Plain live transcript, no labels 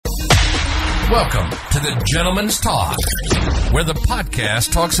Welcome to the Gentleman's Talk, where the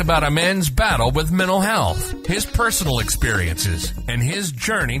podcast talks about a man's battle with mental health, his personal experiences, and his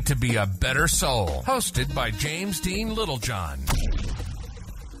journey to be a better soul. Hosted by James Dean Littlejohn.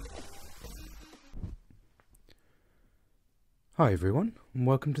 Hi everyone, and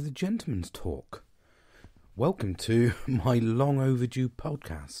welcome to the Gentleman's Talk. Welcome to my long overdue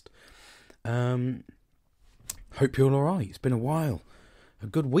podcast. Hope you're all right. It's been a while. A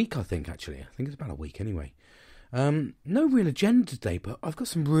good week, I think, actually. I think it's about a week anyway. No real agenda today, but I've got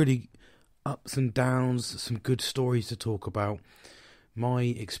some really ups and downs, some good stories to talk about. My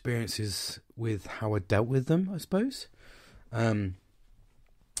experiences with how I dealt with them, I suppose. And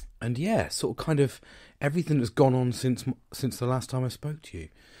yeah, sort of kind of everything that's gone on since the last time I spoke to you.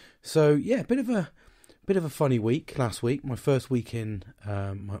 So yeah, a bit of a funny week last week. My first week in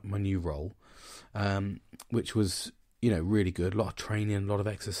my new role, which was, really good. A lot of training, a lot of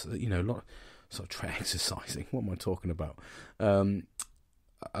exercise, a lot of sort of exercising. What am I talking about? A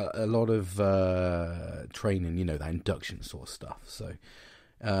lot of training, that induction sort of stuff. So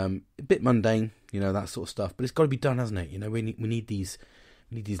a bit mundane, that sort of stuff. But it's got to be done, hasn't it? We need these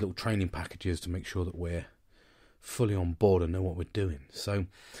little training packages to make sure that we're fully on board and know what we're doing. So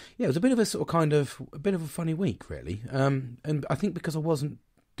yeah, it was a bit of a funny week, really. And I think because I wasn't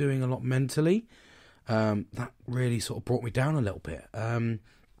doing a lot mentally, that really sort of brought me down a little bit.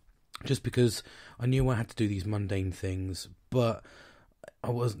 Just because I knew I had to do these mundane things, but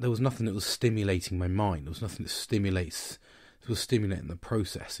there was nothing that was stimulating my mind. There was nothing that was stimulating the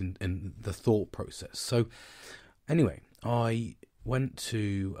process and the thought process. So anyway, I went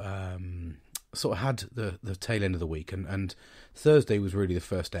to sort of had the tail end of the week, and Thursday was really the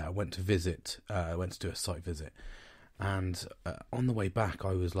first day I went to visit. I went to do a site visit. And on the way back,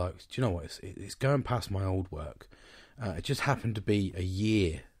 I was like, do you know what? It's going past my old work. It just happened to be a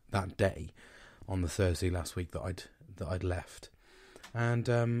year that day on the Thursday last week that I'd left. And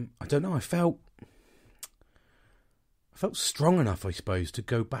I don't know. I felt strong enough, I suppose, to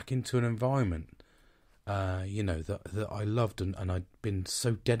go back into an environment, that I loved and I'd been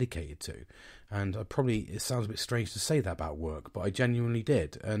so dedicated to. And it sounds a bit strange to say that about work, but I genuinely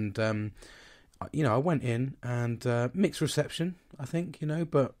did. And I went in and mixed reception, I think,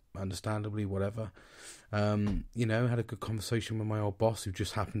 but understandably, whatever. Had a good conversation with my old boss who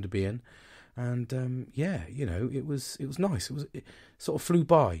just happened to be in. And, it was nice. It sort of flew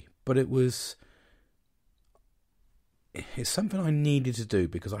by, but it's something I needed to do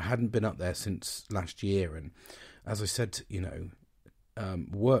because I hadn't been up there since last year. And as I said,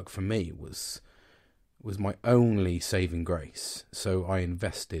 work for me was my only saving grace. So I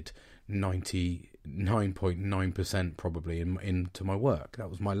invested 99.9% probably into my work. That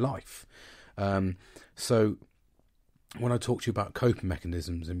was my life. So when I talked to you about coping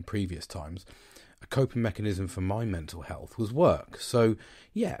mechanisms in previous times, a coping mechanism for my mental health was work. So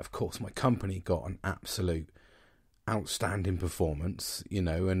yeah, of course, my company got an absolute outstanding performance,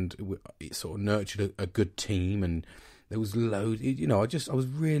 and it sort of nurtured a good team, and there was loads, I was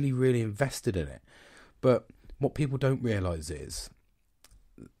really, really invested in it. But what people don't realise is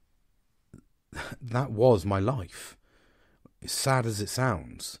that was my life. As sad as it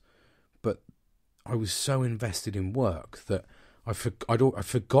sounds, but I was so invested in work that I'd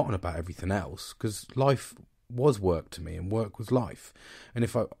forgotten about everything else, because life was work to me and work was life. And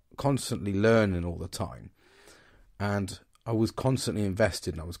if I constantly learning all the time, and I was constantly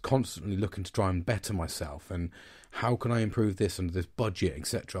invested, and I was constantly looking to try and better myself, and how can I improve this under this budget,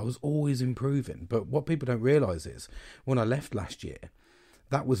 etc. I was always improving. But what people don't realise is when I left last year,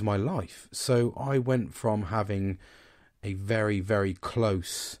 that was my life. So I went from having a very, very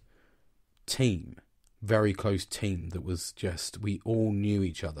close team that was just, we all knew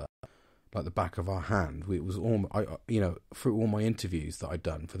each other like the back of our hand. It was all, through all my interviews that I'd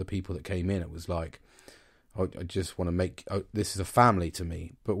done for the people that came in, it was like, I just want to make, this is a family to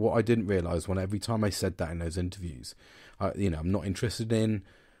me. But what I didn't realise, every time I said that in those interviews, I'm not interested in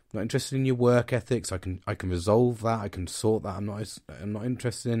your work ethics. I can resolve that. I can sort that. I'm not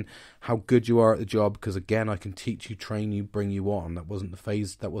interested in how good you are at the job, because again, I can teach you, train you, bring you on. That wasn't the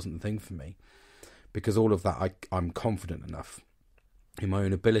phase. That wasn't the thing for me, because all of that, I'm confident enough in my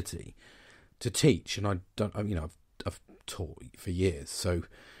own ability to teach, and I've taught for years. So,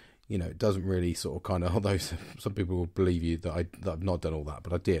 it doesn't really sort of kind of, although some people will believe you that I've not done all that,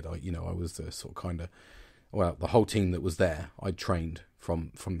 but I did. I was the sort of kind of, the whole team that was there, I trained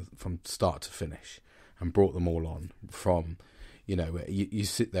from start to finish and brought them all on from, you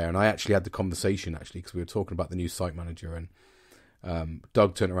sit there, and I actually had the conversation because we were talking about the new site manager, and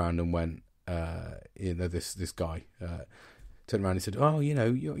Doug turned around and went, this guy turned around and said, "Oh,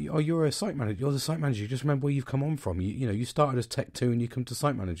 you're a site manager. You're the site manager. Just remember where you've come on from. You started as Tech 2 and you come to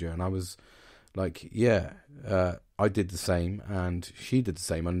site manager." And I was like, "Yeah, I did the same, and she did the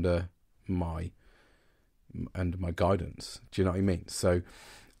same under my guidance." Do you know what I mean? So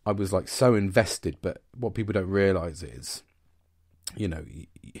I was like so invested. But what people don't realise is, you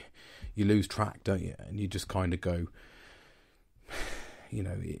lose track, don't you? And you just kind of go,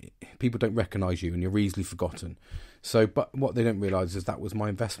 people don't recognise you and you're easily forgotten. So, but what they don't realise is that was my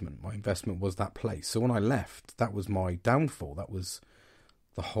investment. My investment was that place. So when I left, that was my downfall. That was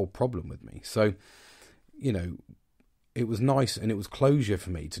the whole problem with me. So, it was nice and it was closure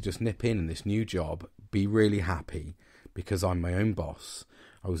for me to just nip in this new job, be really happy because I'm my own boss.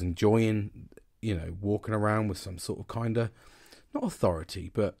 I was enjoying, walking around with some sort of kind of, not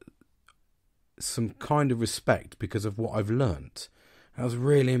authority, but some kind of respect because of what I've learnt. That was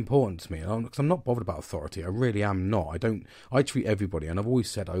really important to me, because I'm not bothered about authority. I really am not. I treat everybody, and I've always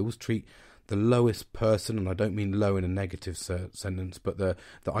said I always treat the lowest person, and I don't mean low in a negative sentence, but that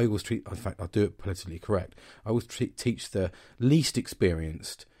I always treat, in fact, I'll do it politically correct. I always teach the least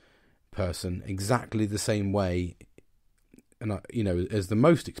experienced person exactly the same way, and as the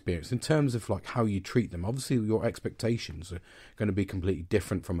most experienced in terms of like how you treat them. Obviously, your expectations are going to be completely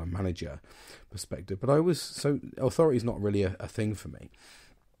different from a manager perspective. But authority is not really a thing for me.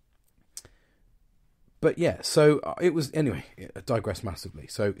 But yeah, so it was anyway. I digress massively.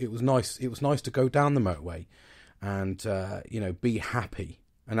 So it was nice. It was nice to go down the motorway, and be happy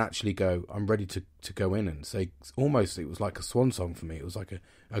and actually go. I'm ready to go in and say almost. It was like a swan song for me. It was like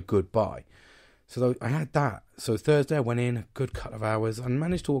a goodbye. So I had that. So Thursday I went in, a good couple of hours, and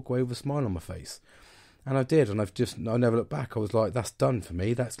managed to walk away with a smile on my face. And I did, and I never looked back. I was like, that's done for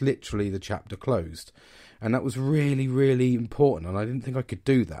me. That's literally the chapter closed. And that was really, really important. And I didn't think I could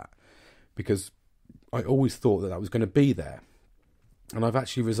do that because I always thought that was going to be there. And I've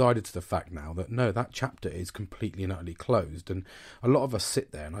actually resided to the fact now that no, that chapter is completely and utterly closed. And a lot of us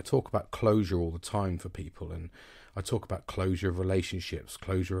sit there, and I talk about closure all the time for people, and I talk about closure of relationships,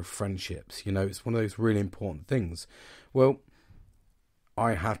 closure of friendships. It's one of those really important things. Well,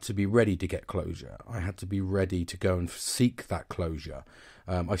 I had to be ready to get closure. I had to be ready to go and seek that closure.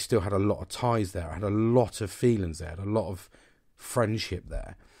 I still had a lot of ties there. I had a lot of feelings there. I had a lot of friendship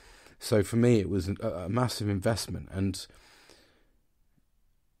there. So for me, it was a massive investment. And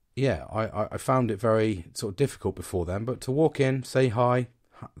yeah, I found it very sort of difficult before then. But to walk in, say hi,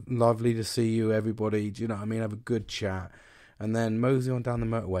 lovely to see you, everybody. Do you know what I mean? Have a good chat, and then mosey on down the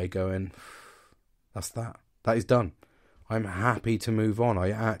motorway, going, that's that. That is done. I'm happy to move on.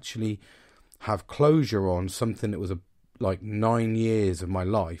 I actually have closure on something that was like 9 years of my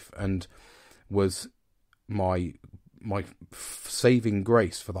life, and was my saving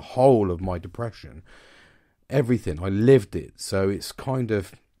grace for the whole of my depression. Everything, I lived it. So it's kind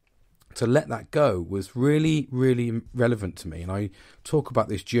of, to let that go was really, really relevant to me. And I talk about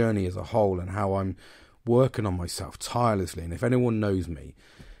this journey as a whole and how I'm working on myself tirelessly. And if anyone knows me,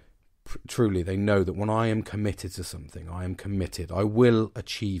 truly, they know that when I am committed to something, I am committed. I will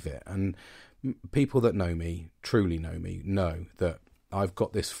achieve it. And people that know me, truly know me, know that I've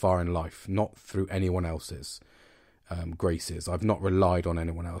got this far in life, not through anyone else's graces. I've not relied on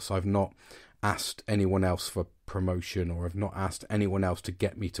anyone else. I've not asked anyone else for promotion, or I've not asked anyone else to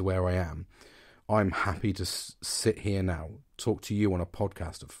get me to where I am. I'm happy to sit here now, talk to you on a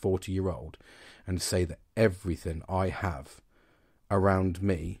podcast of 40-year-old, and say that everything I have around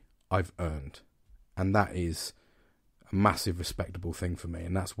me, I've earned. And that is a massive, respectable thing for me.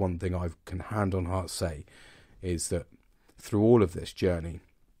 And that's one thing I can hand on heart say, is that through all of this journey,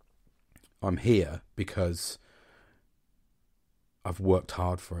 I'm here because I've worked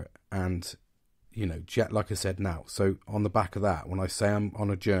hard for it. And like I said now, so on the back of that, when I say I'm on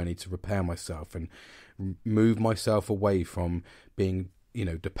a journey to repair myself and move myself away from being,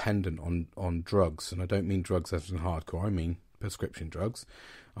 dependent on drugs, and I don't mean drugs as in hardcore, I mean prescription drugs,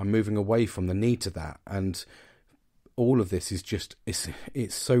 I'm moving away from the need to that. And all of this is just,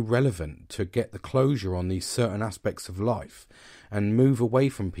 it's so relevant to get the closure on these certain aspects of life and move away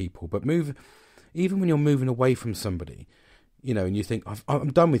from people. But even when you're moving away from somebody, and you think,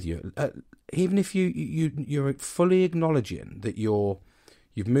 I'm done with you. Even if you're fully acknowledging that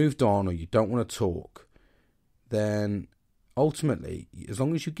you've moved on, or you don't want to talk, then ultimately, as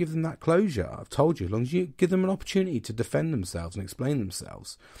long as you give them that closure, I've told you, as long as you give them an opportunity to defend themselves and explain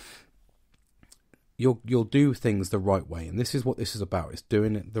themselves, you'll do things the right way. And this is what this is about. It's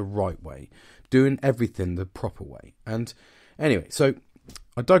doing it the right way, doing everything the proper way. And anyway, so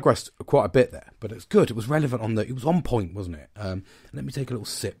I digressed quite a bit there, but it's good. It was relevant it was on point, wasn't it? Let me take a little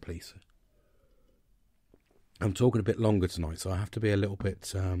sip, please. I'm talking a bit longer tonight, so I have to be a little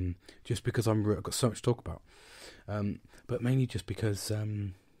bit, just because I've got so much to talk about. But mainly just because, I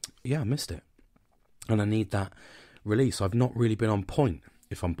missed it. And I need that release. I've not really been on point,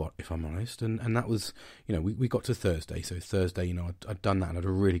 if I'm honest. And that was, we got to Thursday. So Thursday, I'd done that and had a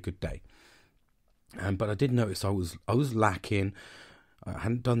really good day. But I did notice I was lacking. I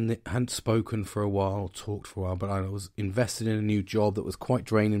hadn't spoken for a while, talked for a while, but I was invested in a new job that was quite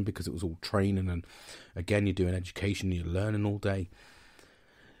draining because it was all training, and again, you're doing education, you're learning all day,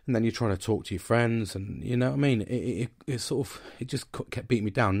 and then you're trying to talk to your friends, and you know what I mean. It just kept beating me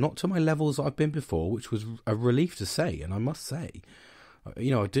down, not to my levels that I've been before, which was a relief to say, and I must say,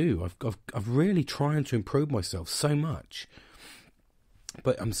 I do. I've really trying to improve myself so much,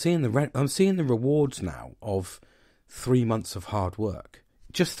 but I'm seeing the rewards now of 3 months of hard work,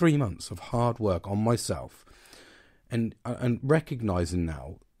 just 3 months of hard work on myself, and recognizing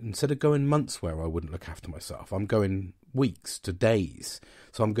now, instead of going months where I wouldn't look after myself, I'm going weeks to days.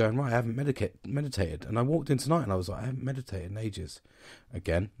 So I'm going, right, I haven't meditated. And I walked in tonight and I was like, I haven't meditated in ages.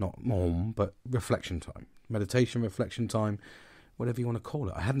 Again, not more, but reflection time, meditation, reflection time, whatever you want to call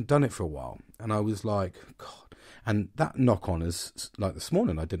it. I hadn't done it for a while. And I was like, God. And that knock on is like this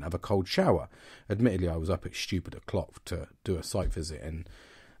morning, I didn't have a cold shower. Admittedly, I was up at stupid o'clock to do a site visit, and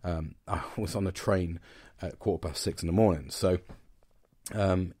I was on a train at 6:15 in the morning. So,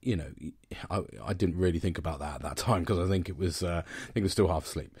 I didn't really think about that at that time because I think it was still half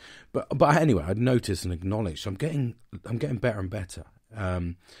asleep. But anyway, I'd noticed and acknowledged I'm getting better and better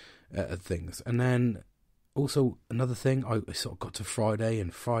at things. And then also another thing, I sort of got to Friday,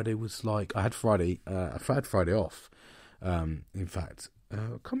 and Friday was like I had Friday off. In fact, I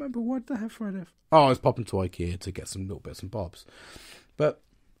can't remember why did I have Friday off. Oh, I was popping to IKEA to get some little bits and bobs. But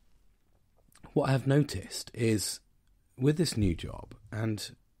what I have noticed is with this new job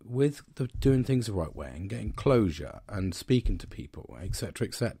and with doing things the right way and getting closure and speaking to people, etc.,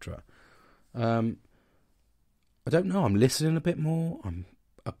 etc. I don't know. I'm listening a bit more. I'm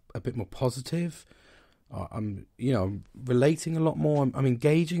a bit more positive. I'm relating a lot more. I'm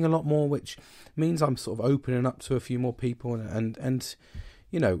engaging a lot more, which means I'm sort of opening up to a few more people. And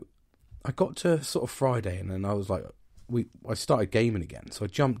I got to sort of Friday, and then I was like, I started gaming again. So I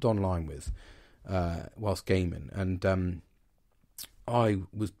jumped online with whilst gaming, and I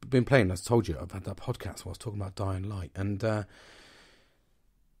was been playing. As I told you, I've had that podcast where I was talking about Dying Light, and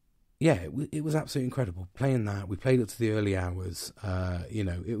it was absolutely incredible playing that. We played it to the early hours.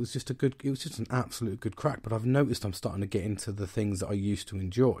 It was just an absolute good crack. But I've noticed I'm starting to get into the things that I used to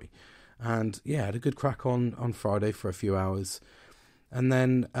enjoy, and I had a good crack on Friday for a few hours, and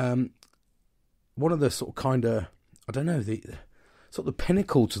then one of the sort of kind of the sort of the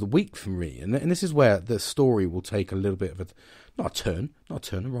pinnacle to the week for me, and this is where the story will take a little bit of a the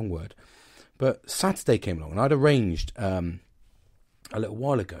wrong word, but Saturday came along, and I'd arranged a little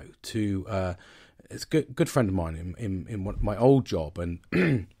while ago to it's a good friend of mine in my old job, and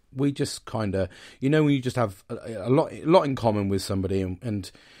we just kind of, when you just have a lot in common with somebody,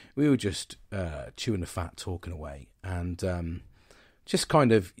 and we were just chewing the fat, talking away, and just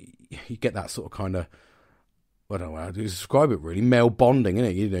kind of, you get that sort of kind of, I don't know how to describe it really, male bonding,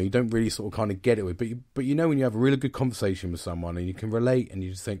 innit? You don't really sort of kind of get it with, but when you have a really good conversation with someone and you can relate, and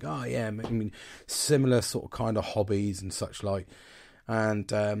you just think, oh yeah, I mean, similar sort of kind of hobbies and such like. And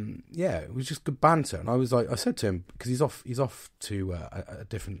it was just good banter. And I said to him, because he's off to a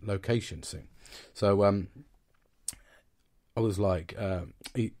different location soon. So I was like,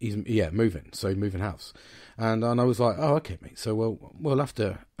 he's moving, so moving house. And I was like, oh, okay, mate. So we'll have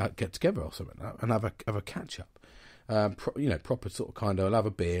to get together or something and have a catch up. Proper sort of kind of, I'll have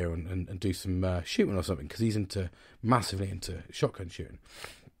a beer and do some shooting or something, because he's massively into shotgun shooting.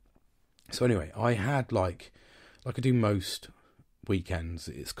 So anyway, I had like I do most weekends,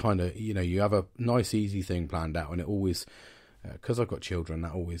 it's kind of, you have a nice easy thing planned out, and it always, because I've got children,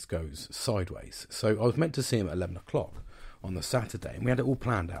 that always goes sideways. So I was meant to see him at 11 o'clock on the Saturday, and we had it all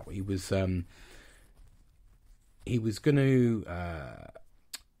planned out. He was going to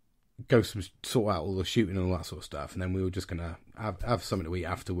go sort out all the shooting and all that sort of stuff, and then we were just going to have something to eat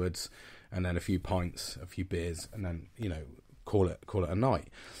afterwards, and then a few pints, a few beers, and then call it a night.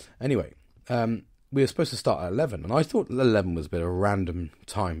 Anyway, we were supposed to start at 11, and I thought 11 was a bit of a random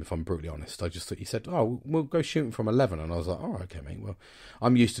time, if I'm brutally honest. I just thought, he said, oh, we'll go shooting from 11, and I was like, oh, okay, mate, well,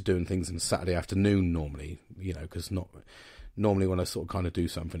 I'm used to doing things on Saturday afternoon normally, because normally when I sort of kind of do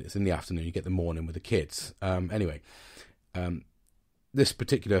something, it's in the afternoon, you get the morning with the kids. This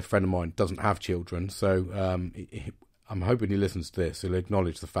particular friend of mine doesn't have children, so I'm hoping he listens to this, he'll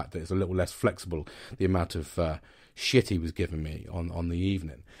acknowledge the fact that it's a little less flexible, the amount of shit he was giving me on the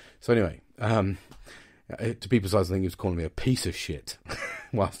evening. So anyway, To be precise, I think he was calling me a piece of shit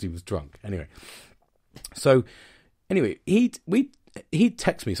whilst he was drunk. Anyway, he'd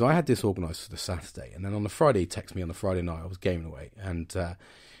text me. So I had this organised for the Saturday, and then on the Friday, he texted me on the Friday night. I was gaming away, and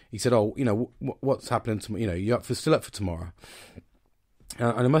he said, "Oh, you know, what's happening tomorrow? You know, you're still up for tomorrow."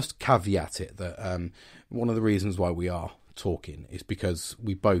 And I must caveat it that one of the reasons why we are talking is because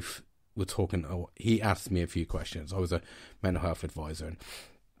we both were talking. He asked me a few questions. I was a mental health advisor, and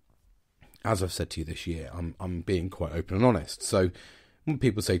as I've said to you this year, I'm being quite open and honest. So when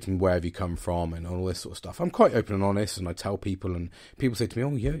people say to me, "Where have you come from?" and all this sort of stuff, I'm quite open and honest, and I tell people, and people say to me,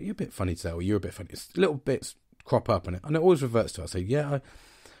 "Oh, you're a bit funny today," or "You're a bit funny." It's little bits crop up, and it always reverts to. I say, "Yeah,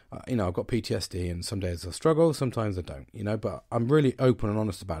 I've got PTSD, and some days I struggle, sometimes I don't, but I'm really open and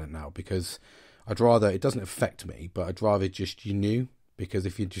honest about it now, because I'd rather, it doesn't affect me, but I'd rather just you knew, because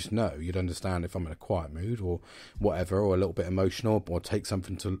if you just know, you'd understand if I'm in a quiet mood or whatever, or a little bit emotional, or take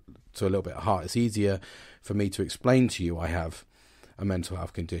something to a little bit of heart. It's easier for me to explain to you I have a mental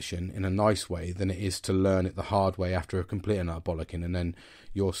health condition in a nice way than it is to learn it the hard way after a complete and utter bollocking, and then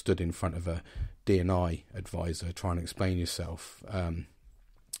you're stood in front of a D&I advisor trying to explain yourself,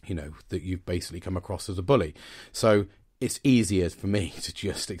 that you've basically come across as a bully. So it's easier for me to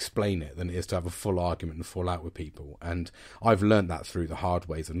just explain it than it is to have a full argument and fall out with people. And I've learned that through the hard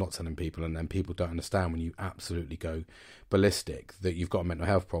ways of not telling people, and then people don't understand when you absolutely go ballistic that you've got a mental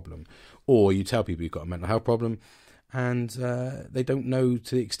health problem, or you tell people you've got a mental health problem and they don't know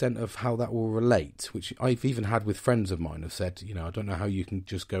to the extent of how that will relate, which I've even had with friends of mine have said, I don't know how you can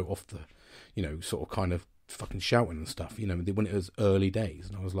just go off the, sort of kind of fucking shouting and stuff, when it was early days.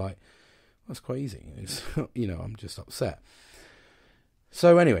 And I was like, that's quite easy. It's, I'm just upset.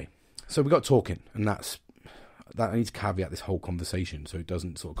 So anyway, we got talking, and that I need to caveat this whole conversation so it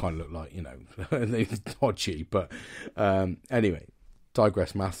doesn't sort of kind of look like, it's dodgy. But anyway,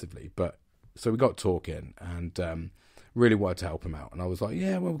 digress massively. But so we got talking, and really wanted to help him out. And I was like,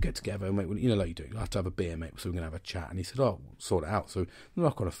 yeah, well, we'll get together, mate. Like you do. You'll have to have a beer, mate, so we're going to have a chat. And he said, oh, we'll sort it out. So the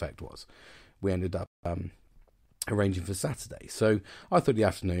knock-on effect was we ended up arranging for Saturday. So I thought the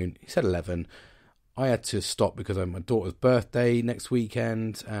afternoon, he said 11. I had to stop because of my daughter's birthday next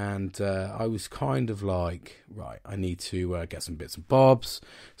weekend, and I was kind of like, right, I need to get some bits and bobs.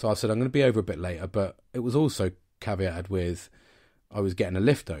 So I said, I'm going to be over a bit later, but it was also caveated with I was getting a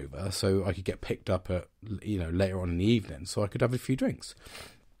lift over so I could get picked up at, later on in the evening so I could have a few drinks.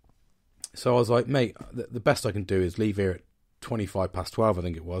 So I was like, mate, the best I can do is leave here at 25 past 12, I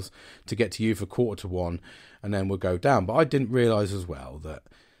think it was, to get to you for 1:45, and then we'll go down. But I didn't realise as well that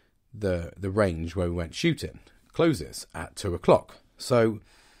the range where we went shooting closes at 2:00. So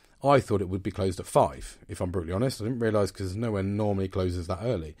I thought it would be closed at 5, if I'm brutally honest. I didn't realise, because nowhere normally closes that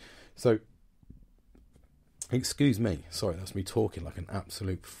early. So, excuse me, sorry, that's me talking like an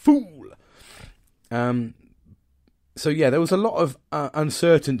absolute fool. So yeah, there was a lot of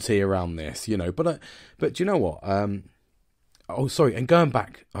uncertainty around this, but do you know what? Oh, sorry, and going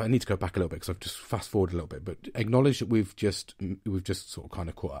back, I need to go back a little bit because I've just fast forwarded a little bit, but acknowledge that we've just sort of kind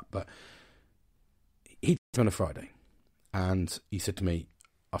of caught up. But he told me on a Friday, and he said to me,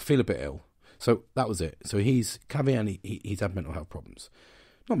 I feel a bit ill. So that was it. So he's had mental health problems.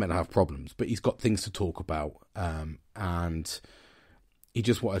 Not mental health problems, but he's got things to talk about, and he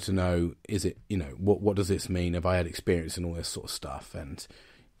just wanted to know, is it, what does this mean? Have I had experience in all this sort of stuff? And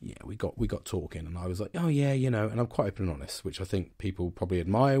yeah, we got talking, and I was like, oh yeah, and I'm quite open and honest, which I think people probably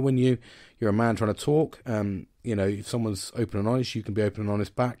admire when you're a man trying to talk. If someone's open and honest, you can be open and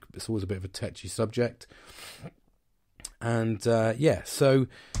honest back. It's always a bit of a touchy subject. And so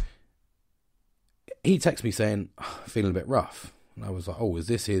he texted me saying, feeling a bit rough. And I was like, oh, is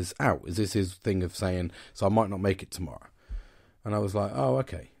this his out? Is this his thing of saying, so I might not make it tomorrow? And I was like, oh,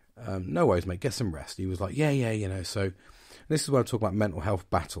 okay. No worries, mate. Get some rest. He was like, yeah. So this is where I talk about mental health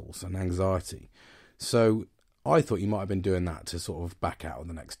battles and anxiety. So I thought he might have been doing that to sort of back out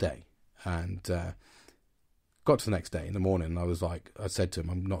the next day. And got to the next day in the morning, and I said to him,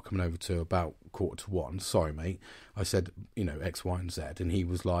 I'm not coming over to about 1:45. Sorry, mate. I said, X, Y, and Z. And he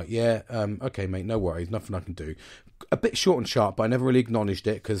was like, yeah, okay, mate, no worries. Nothing I can do. A bit short and sharp, but I never really acknowledged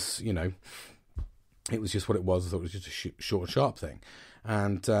it because, it was just what it was. I thought it was just a short and sharp thing.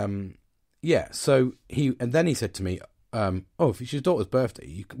 And, so then he said to me, if it's your daughter's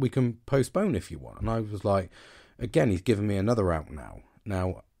birthday, we can postpone if you want. And I was like, again, he's giving me another out now.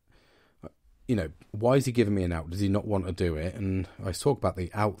 Now, why is he giving me an out? Does he not want to do it? And I talk about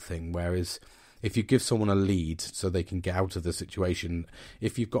the out thing, whereas if you give someone a lead so they can get out of the situation,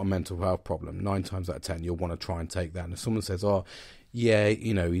 if you've got a mental health problem, 9 times out of 10, you'll want to try and take that. And if someone says, oh, yeah,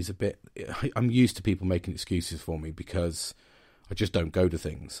 he's a bit... I'm used to people making excuses for me because I just don't go to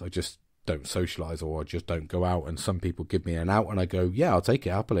things. I just don't socialise or I just don't go out. And some people give me an out and I go, yeah, I'll take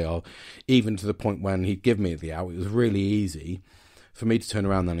it happily. Even to the point when he'd give me the out, it was really easy for me to turn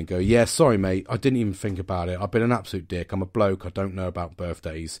around then and go, yeah, sorry, mate, I didn't even think about it. I've been an absolute dick. I'm a bloke. I don't know about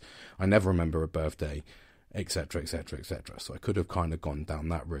birthdays. I never remember a birthday, etc., etc., etc. So I could have kind of gone down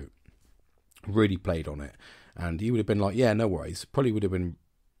that route, really played on it. And he would have been like, yeah, no worries. Probably would have been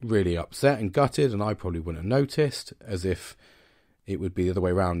really upset and gutted, and I probably wouldn't have noticed, as if it would be the other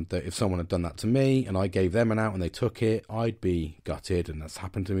way around, that if someone had done that to me and I gave them an out and they took it, I'd be gutted. And that's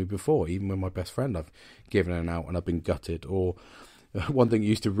happened to me before. Even with my best friend, I've given an out and I've been gutted. Or one thing that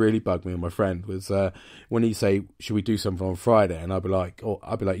used to really bug me and my friend was when he'd say, should we do something on Friday? And I'd be like,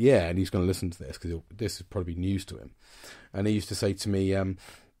 yeah, and he's going to listen to this because this is probably news to him. And he used to say to me,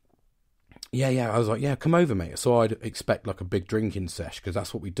 yeah, I was like, yeah, come over, mate. So I'd expect like a big drinking sesh, because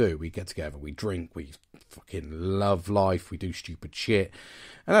that's what we do. We get together, we drink, we fucking love life, we do stupid shit.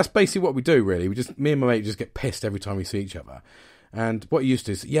 And that's basically what we do, really. Me and my mate just get pissed every time we see each other. And what he used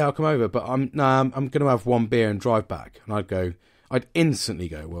to is, yeah, I'll come over, but I'm going to have one beer and drive back. And I'd instantly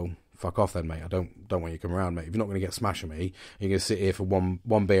go, well, fuck off then, mate. I don't want you to come around, mate. If you're not going to get smashed at me, you're going to sit here for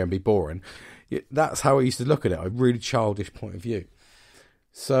one beer and be boring. That's how I used to look at it. A really childish point of view.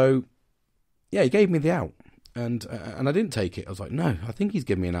 So yeah, he gave me the out, and I didn't take it. I was like, no, I think he's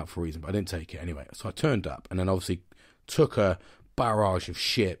giving me an out for a reason, but I didn't take it anyway. So I turned up, and then obviously took a barrage of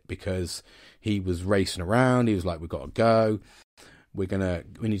shit because he was racing around. He was like, we've got to go. We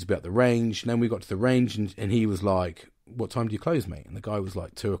need to be at the range. And then we got to the range, and he was like, what time do you close, mate? And the guy was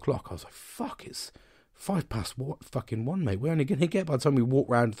like 2:00. I was like, fuck, it's 1:05, mate. We're only going to get by the time we walk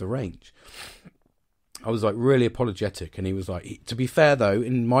round to the range. I was like really apologetic, and he was like, to be fair though,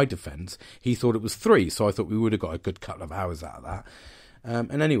 in my defence, he thought it was 3, so I thought we would have got a good couple of hours out of that.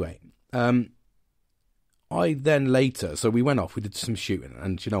 And anyway, I then later, so we went off, we did some shooting,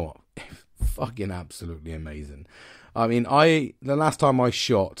 and you know what? Fucking absolutely amazing. I mean, the last time I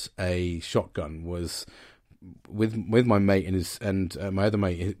shot a shotgun was with my mate and my other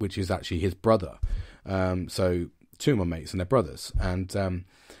mate, which is actually his brother. So 2 of my mates and their brothers, and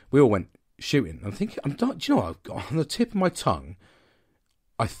we all went shooting. I'm thinking, do you know what? On the tip of my tongue,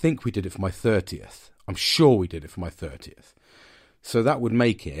 I think we did it for my 30th. I'm sure we did it for my 30th. So that would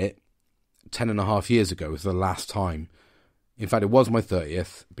make it 10.5 years ago was the last time. In fact, it was my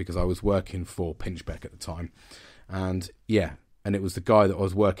 30th because I was working for Pinchbeck at the time. And yeah, and it was the guy that I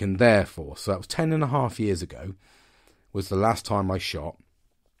was working there for. So that was 10.5 years ago was the last time I shot.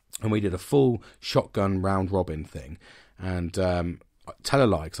 And we did a full shotgun round robin thing. And tell a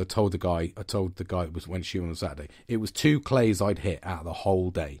lie, because I told the guy that went shooting on Saturday, it was 2 clays I'd hit out of the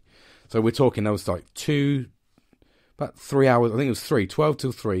whole day. So we're talking, that was like about 3 hours, I think it was 12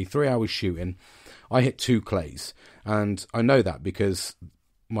 till 3 hours shooting. I hit 2 clays, and I know that because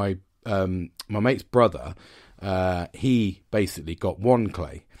my mate's brother, he basically got 1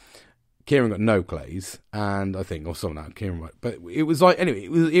 clay. Kieran got no clays, and I think, or something like that, Kieran, but it was like, anyway,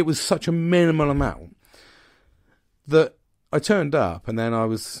 it was such a minimal amount that I turned up, and then I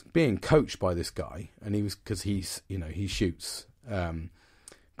was being coached by this guy, and because he shoots kind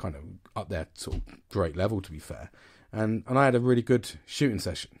of up there, sort of great level, to be fair, and I had a really good shooting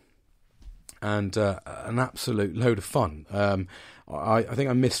session, and an absolute load of fun. I think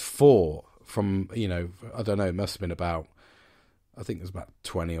I missed 4 from, I don't know, it must have been about, I think it was about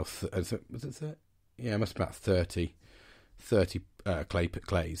 20 or was it 30? Yeah, it must have been about 30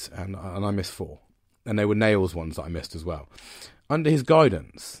 clays, and I missed 4. And they were nails ones that I missed as well, under his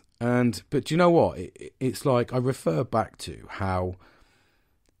guidance. But do you know what? It's like I refer back to how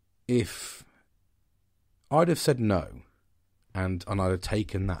if I'd have said no, and I'd have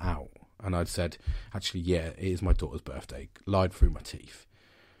taken that out, and I'd said, actually, yeah, it is my daughter's birthday, lied through my teeth,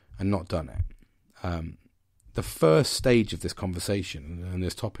 and not done it. The first stage of this conversation and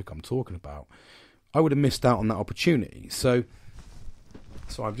this topic I'm talking about, I would have missed out on that opportunity. So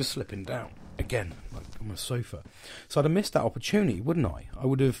I'm just slipping down again, like on my sofa. So I'd have missed that opportunity, wouldn't I? I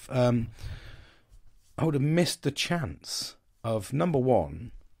would have missed the chance of, number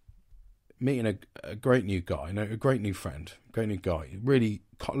one, meeting a great new guy, a great new friend, great new guy, really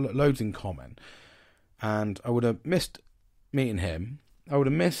loads in common. And I would have missed meeting him. I would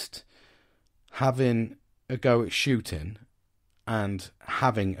have missed having a go at shooting and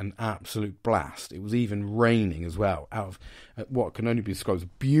having an absolute blast. It was even raining as well, out of what can only be described as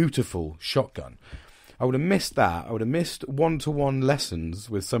a beautiful shotgun. I would have missed that. I would have missed one-to-one lessons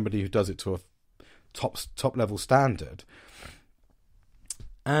with somebody who does it to a top level standard.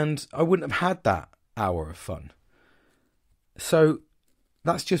 And I wouldn't have had that hour of fun. So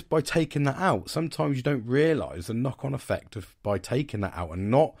that's just by taking that out. Sometimes you don't realise the knock-on effect of by taking that out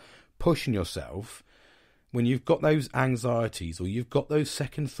and not pushing yourself when you've got those anxieties or you've got those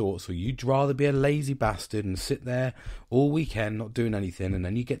second thoughts, or you'd rather be a lazy bastard and sit there all weekend not doing anything, and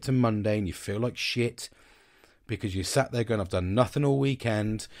then you get to Monday and you feel like shit because you sat there going, I've done nothing all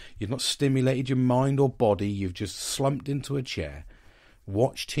weekend. You've not stimulated your mind or body. You've just slumped into a chair,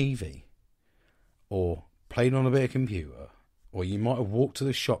 watched TV, or played on a bit of computer, or you might have walked to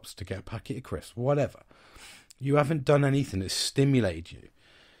the shops to get a packet of crisps, whatever. You haven't done anything that stimulated you.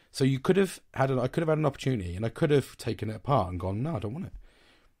 So I could have had an opportunity, and I could have taken it apart and gone, no, I don't want it.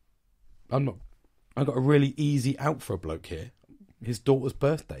 I've got a really easy out for a bloke here. His daughter's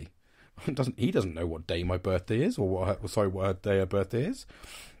birthday. He doesn't know what day my birthday is, or what day her birthday is.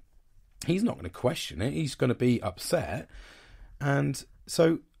 He's not going to question it. He's going to be upset. And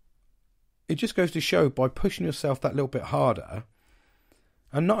so it just goes to show, by pushing yourself that little bit harder,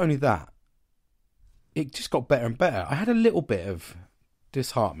 and not only that, it just got better and better. I had a little bit of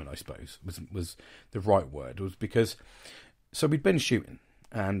disheartenment, I suppose, was the right word. It was because, so we'd been shooting,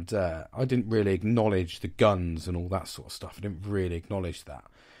 and I didn't really acknowledge the guns and all that sort of stuff. I didn't really acknowledge that.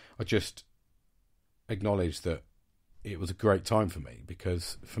 I just acknowledged that it was a great time for me,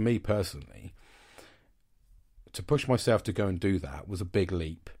 because for me personally, to push myself to go and do that was a big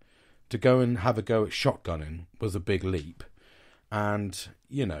leap. To go and have a go at shotgunning was a big leap. And,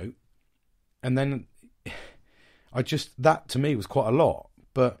 and then that to me was quite a lot.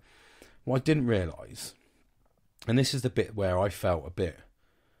 But what I didn't realise, and this is the bit where I felt a bit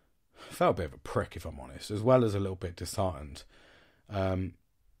of a prick, if I'm honest, as well as a little bit disheartened.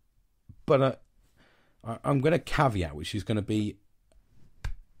 But I'm going to caveat, which is going to be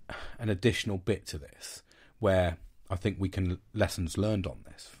an additional bit to this, where I think we can lessons learned on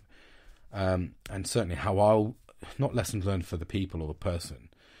this. And certainly how I'll, not lessons learned for the people or the person,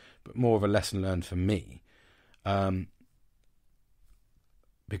 but more of a lesson learned for me.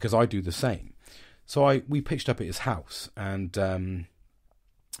 Because I do the same. So we pitched up at his house, and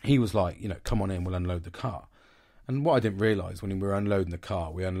he was like, come on in, we'll unload the car. And what I didn't realise, when we were unloading the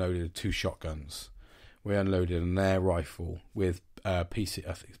car, we unloaded 2 shotguns. We unloaded an air rifle with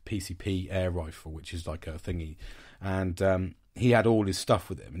PCP air rifle, which is like a thingy. And he had all his stuff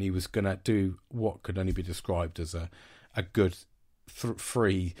with him, and he was going to do what could only be described as a good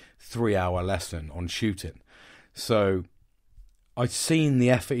 3-hour lesson on shooting. So I'd seen the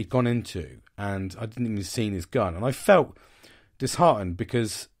effort he'd gone into, and I didn't even see his gun. And I felt disheartened,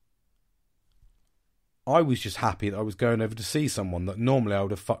 because I was just happy that I was going over to see someone that normally I would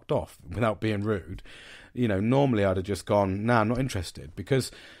have fucked off without being rude. Normally I'd have just gone, nah, I'm not interested,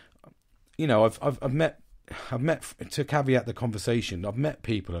 because, I've met, to caveat the conversation, I've met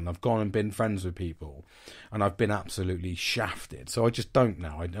people and I've gone and been friends with people, and I've been absolutely shafted. So I just don't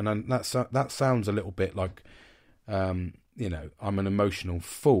now. That sounds a little bit like, I'm an emotional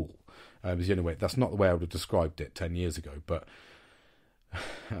fool. Was the only way. That's not the way I would have described it 10 years ago, but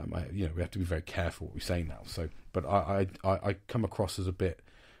we have to be very careful what we say now. So, but I come across as a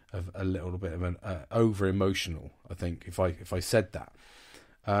little bit of an over emotional, I think, if I said that.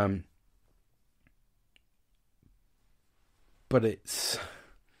 But it's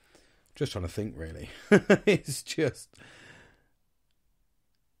just trying to think, really. It's just,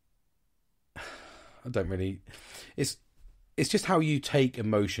 I don't really. It's just how you take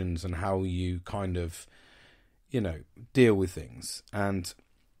emotions and how you kind of, deal with things. And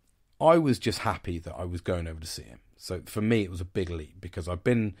I was just happy that I was going over to see him. So for me, it was a big leap, because I've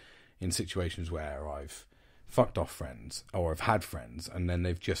been in situations where I've fucked off friends, or I've had friends, and then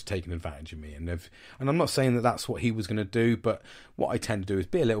they've just taken advantage of me. And I'm not saying that that's what he was going to do, but what I tend to do is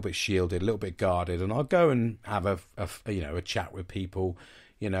be a little bit shielded, a little bit guarded, and I'll go and have a chat with people,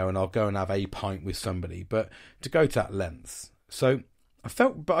 and I'll go and have a pint with somebody. But to go to that length, so I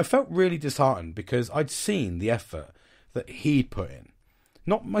felt really disheartened, because I'd seen the effort that he'd put in.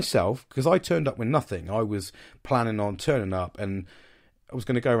 Not myself, because I turned up with nothing. I was planning on turning up, and I was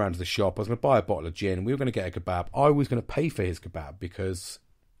going to go around to the shop. I was going to buy a bottle of gin. We were going to get a kebab. I was going to pay for his kebab, because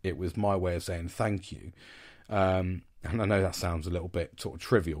it was my way of saying thank you. And I know that sounds a little bit sort of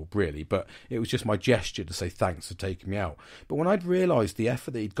trivial, really, but it was just my gesture to say thanks for taking me out. But when I'd realised the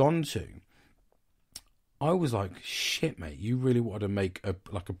effort that he'd gone to, I was like, shit, mate, you really wanted to make a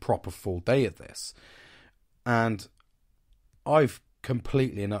proper full day of this. And I've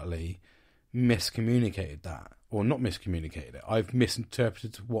completely and utterly miscommunicated that. Or not miscommunicated it. I've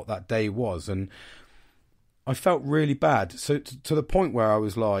misinterpreted what that day was. And I felt really bad. So to the point where I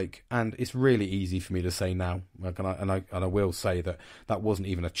was like, and it's really easy for me to say now, and I will say that wasn't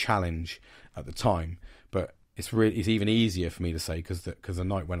even a challenge at the time, but it's even easier for me to say, because the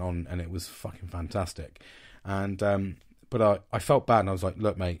night went on and it was fucking fantastic. And but I felt bad, and I was like,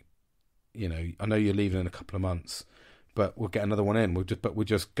 look, mate, I know you're leaving in a couple of months, but we'll get another one in. We'll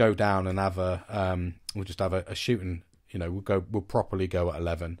just go down and have a shooting. We'll properly go at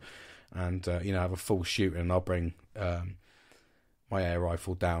 11, and have a full shooting. And I'll bring my air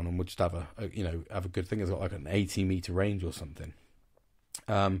rifle down, and we'll just have a good thing. It's got like an 80-meter range or something.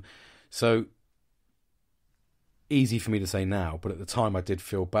 So easy for me to say now, but at the time I did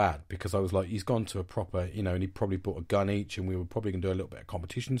feel bad, because I was like, he's gone to a proper, and he probably bought a gun each, and we were probably going to do a little bit of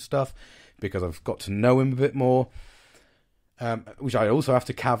competition stuff, because I've got to know him a bit more, which I also have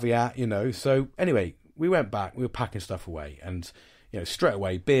to caveat, So anyway, we went back, we were packing stuff away, and straight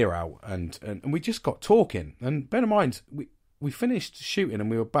away beer out, and we just got talking. And bear in mind, we finished shooting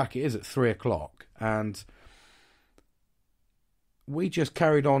and we were back. It is at 3:00, and we just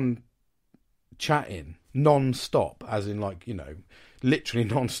carried on chatting non-stop, as in literally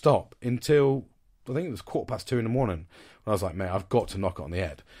non-stop, until I think it was 2:15 in the morning, when I was like, mate, I've got to knock it on the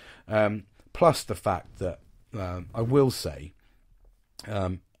head. Plus the fact that I will say,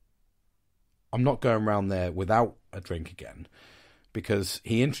 I'm not going around there without a drink again, because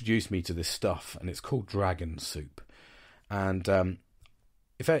he introduced me to this stuff, and it's called dragon soup. And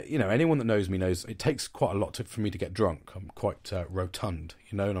if anyone that knows me knows it takes quite a lot for me to get drunk. I'm quite rotund,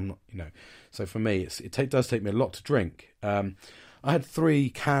 and I'm not, So for me, it does take me a lot to drink. I had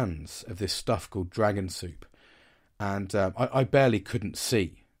 3 cans of this stuff called dragon soup, and I barely couldn't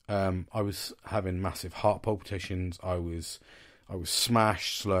see. I was having massive heart palpitations. I was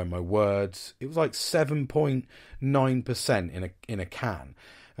smashed, slurring my words. It was like 7.9% in a can.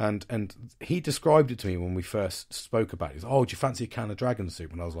 And he described it to me when we first spoke about it. He was, oh, do you fancy a can of dragon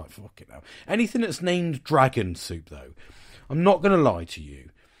soup? And I was like, fuck it now. Anything that's named dragon soup, though, I'm not going to lie to you.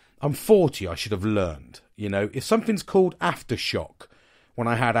 I'm 40, I should have learned. If something's called Aftershock, when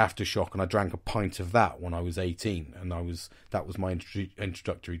I had Aftershock and I drank a pint of that when I was 18, and that was my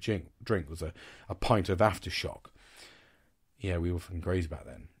introductory drink, was a pint of Aftershock. Yeah, we were fucking crazy back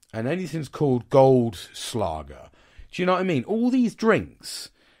then. And anything's called Goldschlager. Do you know what I mean? All these drinks,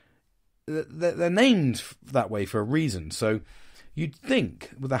 they're named that way for a reason. So you'd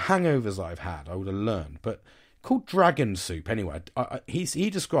think, with the hangovers I've had, I would have learned. But called dragon soup, anyway. He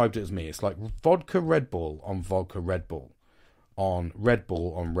described it as me. It's like vodka Red Bull on vodka Red Bull, on Red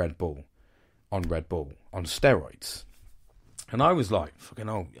Bull on Red Bull, on Red Bull, on steroids. And I was like, fucking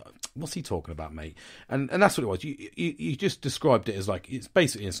hell, what's he talking about, mate? And that's what it was. You just described it as like,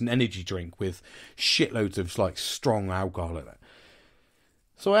 it's an energy drink with shitloads of like strong alcohol in it.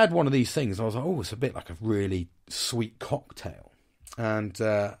 So I had one of these things, and I was like, oh, it's a bit like a really sweet cocktail. And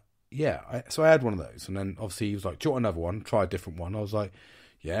so I had one of those, and then obviously he was like, do you want another one? Try a different one. I was like,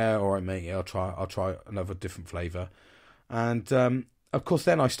 yeah, all right, mate. Yeah, I'll try another different flavour. And of course,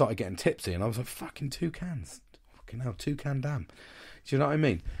 then I started getting tipsy, and I was like, fucking 2 cans. Now 2 can damn. Do you know what I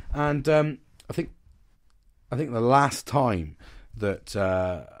mean? And I think the last time that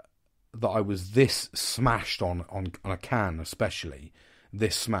I was this smashed on a can, especially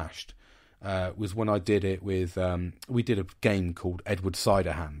this smashed, was when I did it with we did a game called Edward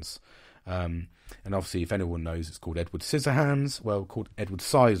Ciderhands. And obviously, if anyone knows, it's called Edward Scissorhands. Well, called Edward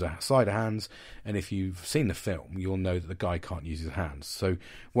Ciderhands. And if you've seen the film, you'll know that the guy can't use his hands. So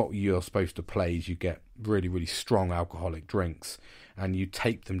what you're supposed to play is you get really, really strong alcoholic drinks, and you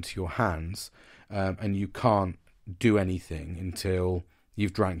take them to your hands, and you can't do anything until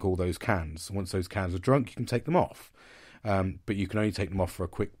you've drank all those cans. Once those cans are drunk, you can take them off. But you can only take them off for a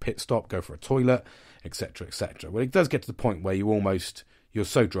quick pit stop, go for a toilet, etc., etc. Well, it does get to the point where you're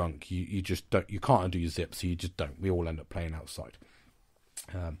so drunk, you just don't, you can't undo your zip, so you just don't. We all end up playing outside.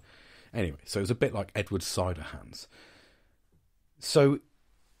 Anyway, so it was a bit like Edward Ciderhands. So,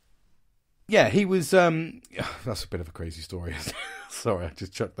 yeah, he was, that's a bit of a crazy story. Sorry, I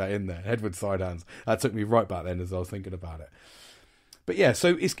just chucked that in there. Edward Ciderhands. That took me right back then as I was thinking about it. But yeah,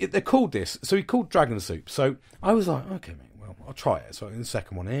 so they're called this. So he called dragon soup. So I was like, okay, mate, well, I'll try it. So in the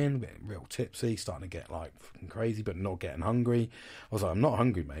second one in, getting real tipsy, starting to get like fucking crazy, but not getting hungry. I was like, I'm not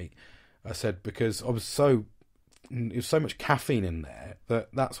hungry, mate. I said, because it was so much caffeine in there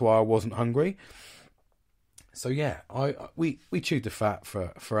that's why I wasn't hungry. So yeah, we chewed the fat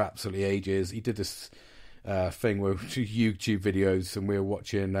for absolutely ages. He did this thing where YouTube videos, and we were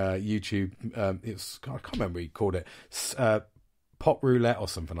watching YouTube. I can't remember what he called it. Pop roulette or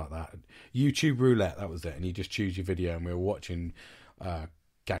something like that. YouTube roulette, that was it. And you just choose your video, and we were watching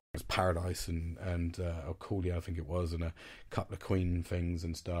Gangster's Paradise and Coolio, I think it was, and a couple of Queen things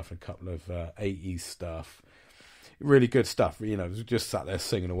and stuff, and a couple of 80s stuff. Really good stuff. We just sat there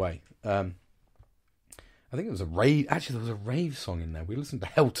singing away. I think it was a rave. Actually, there was a rave song in there. We listened to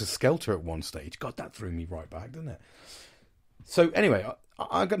Helter Skelter at one stage. God, that threw me right back, didn't it? So anyway,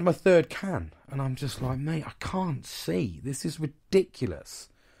 I got to my third can, and I'm just like, mate, I can't see. This is ridiculous.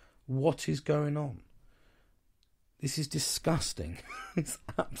 What is going on? This is disgusting. It's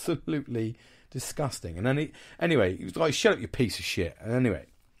absolutely disgusting. And then anyway, he was like, shut up, you piece of shit. And anyway,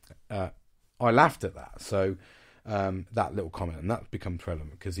 I laughed at that. So that little comment, and that becomes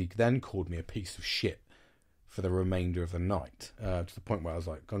relevant because he then called me a piece of shit for the remainder of the night, to the point where I was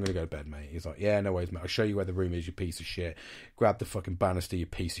like, I'm going to go to bed, mate. He's like, yeah, no worries, mate. I'll show you where the room is, you piece of shit. Grab the fucking banister, you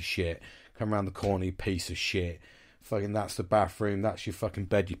piece of shit. Come around the corner, you piece of shit. Fucking, that's the bathroom. That's your fucking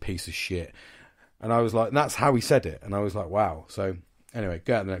bed, you piece of shit. And I was like, and that's how he said it. And I was like, wow. So anyway,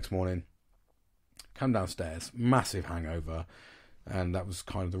 go out the next morning, come downstairs, massive hangover. And that was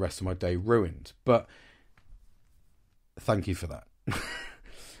kind of the rest of my day ruined. But thank you for that.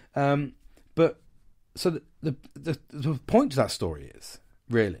 But so the point to that story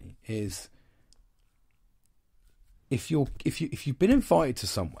is if you've been invited to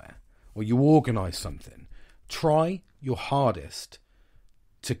somewhere or you organise something, try your hardest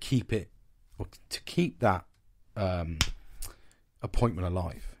to keep it, or to keep that appointment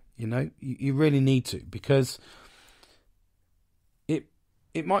alive. You know, you really need to, because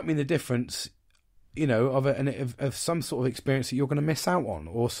it might mean the difference, you know, of some sort of experience that you're going to miss out on,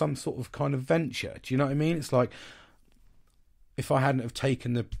 or some sort of kind of venture. Do you know what I mean? It's like, if I hadn't have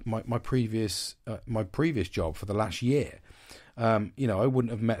taken my previous job for the last year, you know, I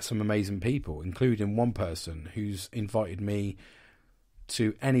wouldn't have met some amazing people, including one person who's invited me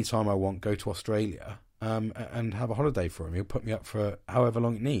to, any time I want, go to Australia and have a holiday for him. He'll put me up for however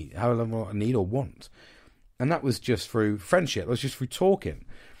long I need or want. And that was just through friendship. It was just through talking.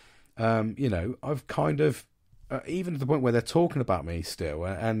 You know, I've kind of, even to the point where they're talking about me still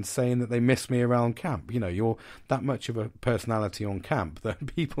and saying that they miss me around camp. You know, you're that much of a personality on camp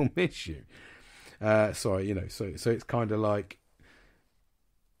that people miss you. Sorry, you know, so it's kind of like,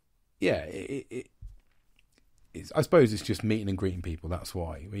 yeah, I suppose it's just meeting and greeting people. That's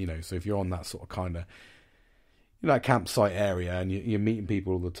why, you know, so if you're on that sort of kind of, you know, that campsite area and you're meeting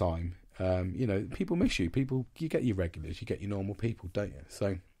people all the time, you know, people miss you. You get your regulars, you get your normal people, don't you?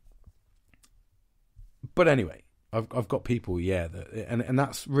 So, but anyway, I've got people, yeah, and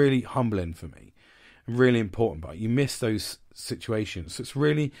that's really humbling for me and really important. But you miss those situations. So it's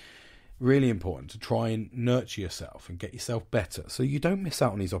really, really important to try and nurture yourself and get yourself better, so you don't miss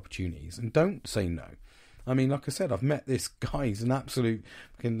out on these opportunities, and don't say no. I mean, like I said, I've met this guy. He's an absolute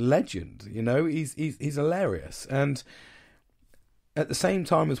fucking legend. You know, he's hilarious. And at the same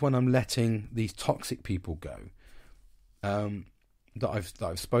time as when I'm letting these toxic people go, that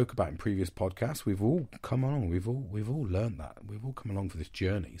I've spoke about in previous podcasts, we've all come along. We've all learned that. We've all come along for this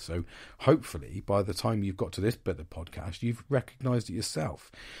journey. So hopefully, by the time you've got to this bit of the podcast, you've recognised it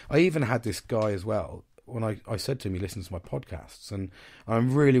yourself. I even had this guy as well. When I said to him, he listens to my podcasts, and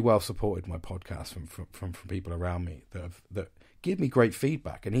I'm really well supported my podcasts from people around me that give me great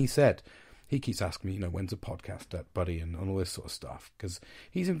feedback. And he said, he keeps asking me, you know, when's a podcast at, buddy, and all this sort of stuff, because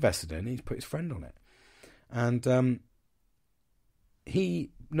he's invested in it, he's put his friend on it, and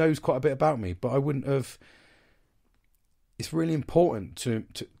he knows quite a bit about me, but I wouldn't have. It's really important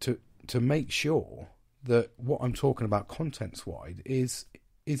to make sure that what I'm talking about contents wise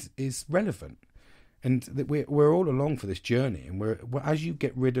is relevant. And that we're all along for this journey, and we're as you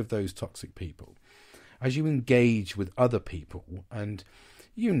get rid of those toxic people, as you engage with other people, and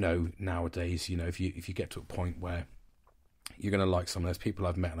you know, nowadays, you know, if you get to a point where you're going to like some of those people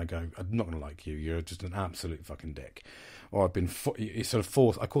I've met, and I go, I'm not going to like you. You're just an absolute fucking dick. Or I've been it's sort of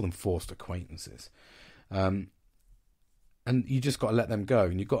forced. I call them forced acquaintances, and you just got to let them go,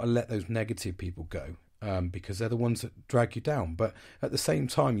 and you've got to let those negative people go. Because they're the ones that drag you down. But at the same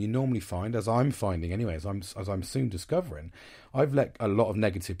time, you normally find, as I'm finding anyway, as I'm soon discovering, I've let a lot of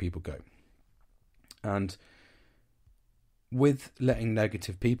negative people go. And with letting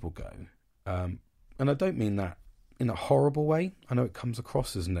negative people go, and I don't mean that in a horrible way. I know it comes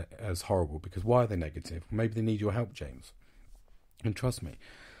across as horrible, because why are they negative? Maybe they need your help, James. And trust me,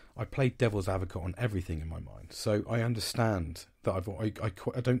 I play devil's advocate on everything in my mind. So I understand that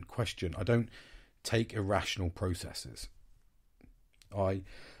I don't question, I don't take irrational processes. I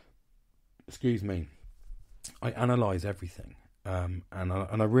analyse everything, and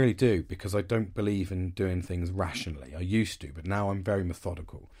I really do, because I don't believe in doing things rationally. I used to, but now I'm very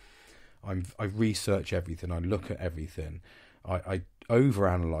methodical. I research everything. I look at everything. I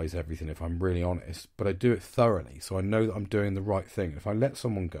overanalyze everything, if I'm really honest, but I do it thoroughly, so I know that I'm doing the right thing. If I let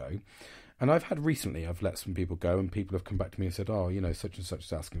someone go, and I've let some people go, and people have come back to me and said, oh, you know, such and such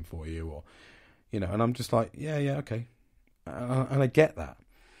is asking for you, or, you know, and I'm just like, yeah, okay. And I get that.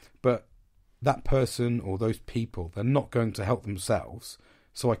 But that person or those people, they're not going to help themselves,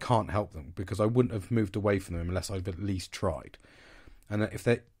 so I can't help them, because I wouldn't have moved away from them unless I've at least tried. And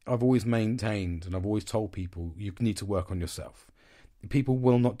I've always maintained, and I've always told people, you need to work on yourself. People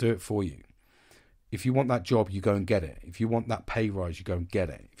will not do it for you. If you want that job, you go and get it. If you want that pay rise, you go and get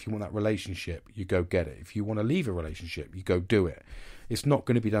it. If you want that relationship, you go get it. If you want to leave a relationship, you go do it. It's not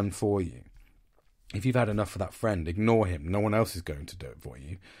going to be done for you. If you've had enough of that friend, ignore him. No one else is going to do it for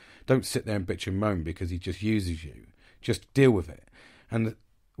you. Don't sit there and bitch and moan because he just uses you. Just deal with it. And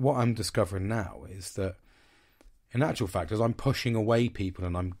what I'm discovering now is that, in actual fact, as I'm pushing away people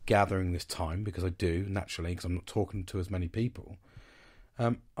and I'm gathering this time, because I do, naturally, because I'm not talking to as many people,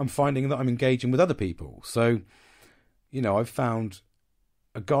 I'm finding that I'm engaging with other people. So, I've found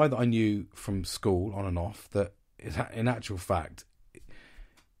a guy that I knew from school on and off that is, in actual fact,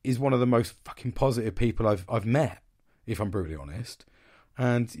 is one of the most fucking positive people I've met, if I'm brutally honest.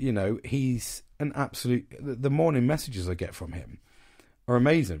 And, he's an absolute... The morning messages I get from him are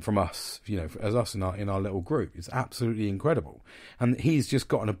amazing, from us, as us in our little group. It's absolutely incredible. And he's just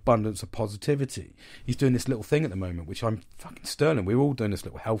got an abundance of positivity. He's doing this little thing at the moment, which I'm fucking sterling. We're all doing this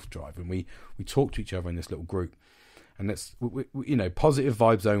little health drive, and we talk to each other in this little group. And it's, positive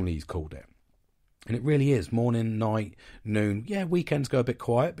vibes only, he's called it. And it really is. Morning, night, noon. Yeah, weekends go a bit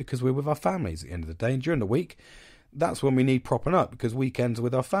quiet because we're with our families at the end of the day. And during the week, that's when we need propping up, because weekends are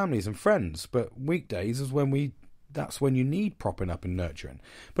with our families and friends. But weekdays is that's when you need propping up and nurturing.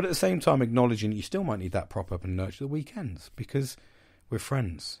 But at the same time, acknowledging you still might need that prop up and nurture the weekends, because we're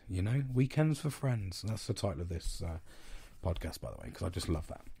friends, Weekends for friends. That's the title of this podcast, by the way, because I just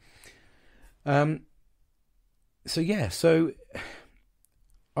love that. So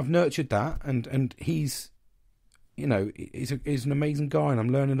I've nurtured that, and he's, he's an amazing guy, and I'm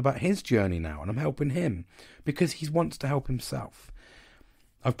learning about his journey now, and I'm helping him because he wants to help himself.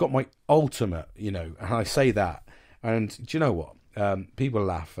 I've got my ultimate, and I say that, and do you know what? People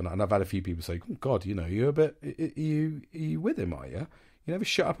laugh, and I've had a few people say, oh, God, you're a bit, are you with him, are you? You never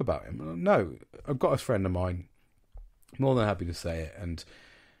shut up about him. No, I've got a friend of mine, more than happy to say it, and,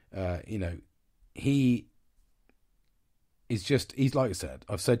 he is just, he's, like I said,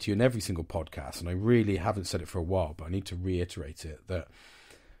 I've said to you in every single podcast, and I really haven't said it for a while, but I need to reiterate it, that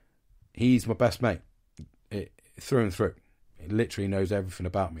he's my best mate, through and through. He literally knows everything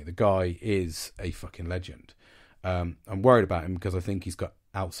about me. The guy is a fucking legend. I'm worried about him because I think he's got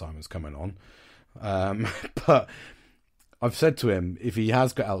Alzheimer's coming on. But I've said to him, if he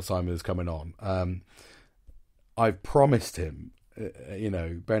has got Alzheimer's coming on, I've promised him,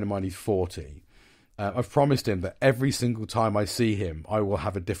 bearing in mind he's 40, I've promised him that every single time I see him, I will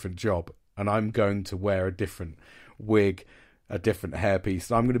have a different job, and I'm going to wear a different wig, a different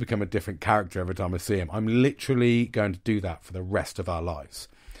hairpiece. I'm going to become a different character every time I see him. I'm literally going to do that for the rest of our lives.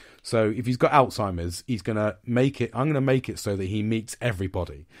 So if he's got Alzheimer's, he's going to make it, I'm going to make it so that he meets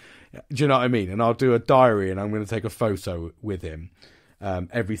everybody. Do you know what I mean? And I'll do a diary, and I'm going to take a photo with him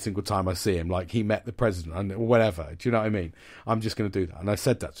every single time I see him, like he met the president or whatever. Do you know what I mean? I'm just going to do that. And I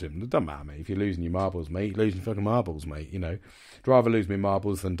said that to him. It doesn't matter, mate. If you're losing your marbles, mate, you're losing fucking marbles, mate. I'd rather lose my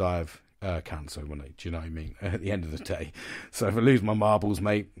marbles than die of cancer, wouldn't it? Do you know what I mean? At the end of the day. So if I lose my marbles,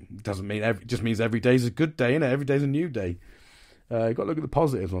 mate, doesn't mean just means every day's a good day, innit? Every day's a new day. You've got to look at the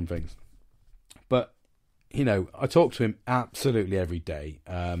positives on things. But, I talk to him absolutely every day.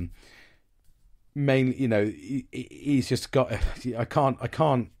 Mainly, he's just got. I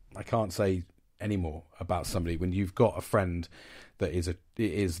can't say any more about somebody when you've got a friend that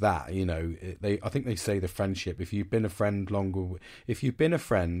is that. I think they say the friendship. If you've been a friend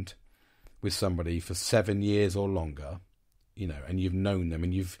with somebody for 7 years or longer, and you've known them,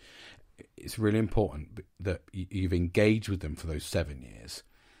 and it's really important that you've engaged with them for those 7 years,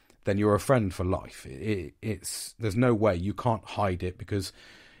 then you're a friend for life. There's no way, you can't hide it, because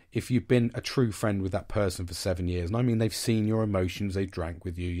if you've been a true friend with that person for 7 years, and I mean, they've seen your emotions, they've drank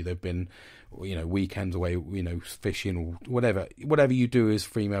with you, they've been, weekends away, fishing, or whatever you do as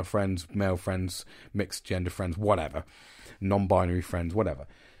female friends, male friends, mixed gender friends, whatever, non-binary friends, whatever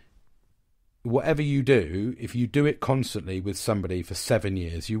you do, if you do it constantly with somebody for 7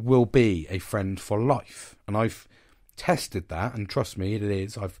 years, you will be a friend for life. And I've tested that, and trust me, it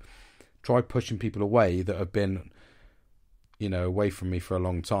is. I've tried pushing people away that have been, away from me for a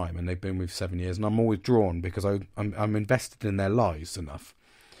long time, and they've been with 7 years, and I'm always drawn because I'm invested in their lives enough.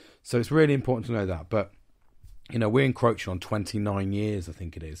 So it's really important to know that. But, we're encroaching on 29 years, I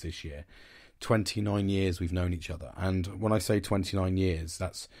think it is, this year. 29 years we've known each other. And when I say 29 years,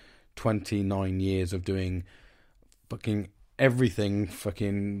 that's 29 years of doing fucking everything,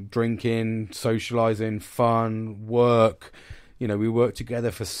 fucking drinking, socialising, fun, work, You know, we worked together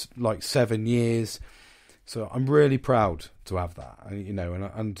for like 7 years. So I'm really proud to have that, you know,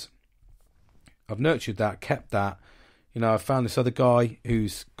 and I've nurtured that, kept that. You know, I've found this other guy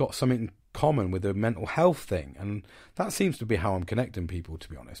who's got something in common with a mental health thing, and that seems to be how I'm connecting people, to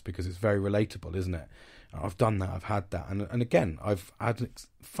be honest, because it's very relatable, isn't it? I've done that, I've had that, and again, I've had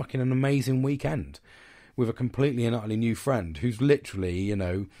fucking an amazing weekend with a completely and utterly new friend who's literally, you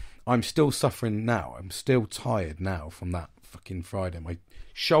know, I'm still suffering now. I'm still tired now from that fucking Friday. My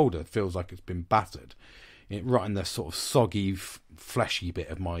shoulder feels like it's been battered. Right in the sort of soggy, fleshy bit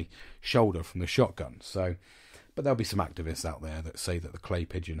of my shoulder from the shotgun. So, but there'll be some activists out there that say that the clay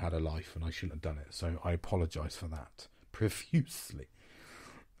pigeon had a life and I shouldn't have done it. So I apologise for that profusely.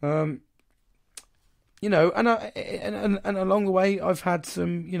 You know, and along the way I've had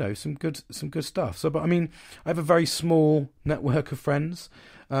some, you know, some good stuff. So, but I mean, I have a very small network of friends,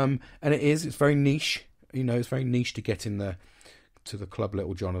 and it's very niche. You know, it's very niche to get in there. To the club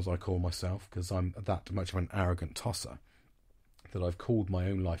Little John, as I call myself, because I'm that much of an arrogant tosser that I've called my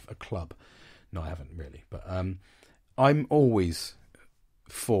own life a club. No, I haven't really, but I'm always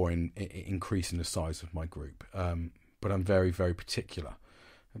for increasing the size of my group, but I'm very, very particular.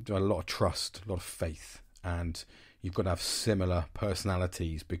 I've got a lot of trust, a lot of faith, and you've got to have similar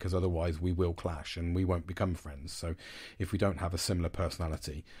personalities, because otherwise we will clash and we won't become friends. So if we don't have a similar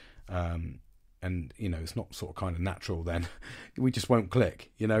personality, and you know, it's not sort of kind of natural, then we just won't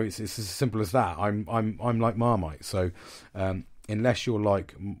click. You know, it's as simple as that. I'm like Marmite. So unless you're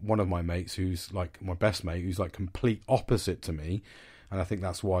like one of my mates, who's like my best mate, who's like complete opposite to me, and I think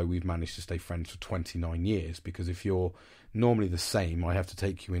that's why we've managed to stay friends for 29 years. Because if you're normally the same, I have to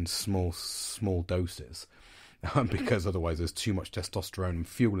take you in small doses, because otherwise there's too much testosterone and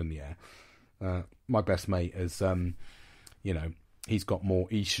fuel in the air. My best mate is, you know, he's got more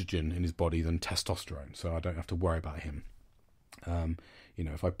estrogen in his body than testosterone, so I don't have to worry about him. You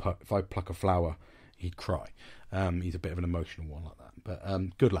know, if I pluck a flower, he'd cry. He's a bit of an emotional one like that,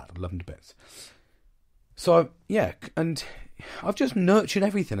 but good lad, I love him to bits. So yeah, and I've just nurtured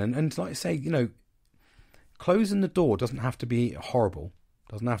everything, and like I say, you know, closing the door doesn't have to be horrible.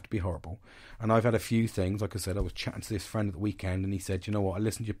 Doesn't have to be horrible. And I've had a few things. Like I said, I was chatting to this friend at the weekend, and he said, "You know what? I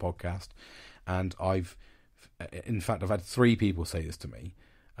listened to your podcast, and in fact, I've had 3 people say this to me,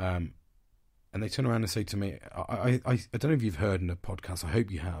 and they turn around and say to me, I don't know if you've heard in the podcast, I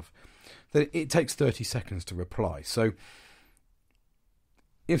hope you have, that it takes 30 seconds to reply. So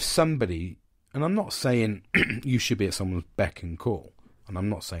if somebody, and I'm not saying you should be at someone's beck and call, and I'm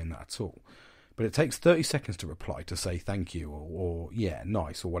not saying that at all, but it takes 30 seconds to reply, to say thank you, or yeah,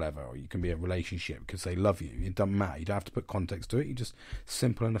 nice, or whatever, or you can be a relationship, you can say love you, it doesn't matter, you don't have to put context to it, you're just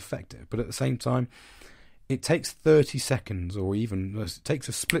simple and effective. But at the same time, it takes 30 seconds, or even it takes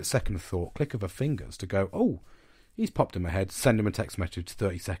a split second of thought, click of her fingers, to go, oh, he's popped in my head, send him a text message,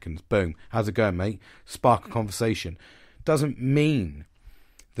 30 seconds, boom, how's it going, mate? Spark a conversation. Doesn't mean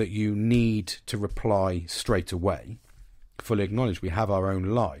that you need to reply straight away. Fully acknowledge we have our own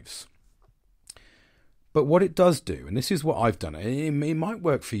lives. But what it does do, and this is what I've done, it might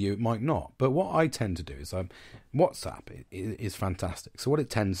work for you, it might not, but what I tend to do is, WhatsApp is fantastic. So what it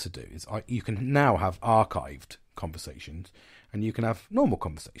tends to do is you can now have archived conversations, and you can have normal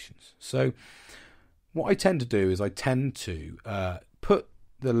conversations. So what I tend to do is I tend to put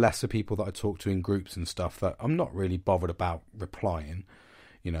the lesser people that I talk to in groups and stuff that I'm not really bothered about replying,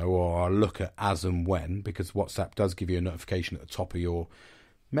 you know, or I'll look at as and when, because WhatsApp does give you a notification at the top of your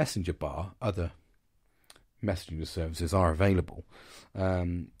messenger bar. Other messaging services are available,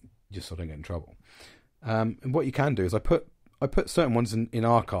 just so I don't get in trouble. And what you can do is I put certain ones in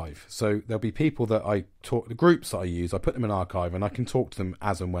archive. So there'll be people that I talk, the groups that I use, I put them in archive, and I can talk to them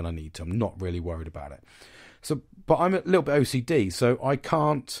as and when I need to. I'm not really worried about it. So, but I'm a little bit OCD, so I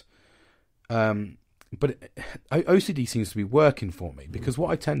can't. OCD seems to be working for me, because what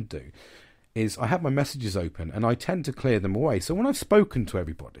I tend to do is I have my messages open and I tend to clear them away. So when I've spoken to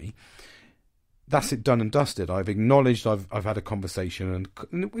everybody, that's it, done and dusted. I've acknowledged I've had a conversation,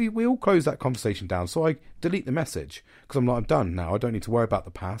 and we all close that conversation down. So I delete the message, because I'm like, I'm done now. I don't need to worry about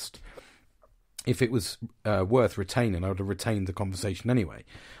the past. If it was worth retaining, I would have retained the conversation anyway.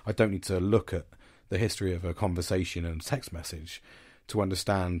 I don't need to look at the history of a conversation and a text message to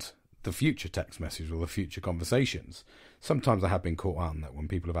understand the future text message or the future conversations. Sometimes I have been caught out on that when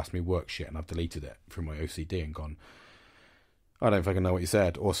people have asked me work shit and I've deleted it through my OCD and gone, I don't fucking know what you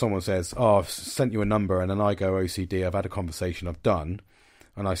said. Or someone says, oh, I've sent you a number, and then I go OCD, I've had a conversation, I've done,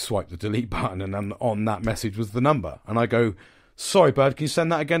 and I swipe the delete button, and then on that message was the number. And I go, sorry, bud, can you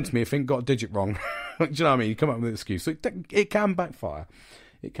send that again to me? I think I got a digit wrong. Do you know what I mean? You come up with an excuse. So it can backfire.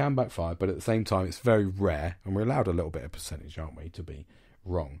 it can backfire, but at the same time, it's very rare, and we're allowed a little bit of percentage, aren't we, to be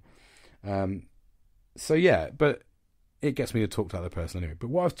wrong. So yeah, but it gets me to talk to the other person anyway. But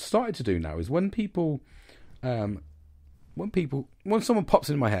what I've started to do now is when someone pops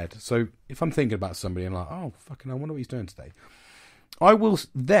into my head, so if I'm thinking about somebody and like, oh, fucking, I wonder what he's doing today, I will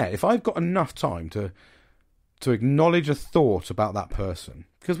if I've got enough time to acknowledge a thought about that person,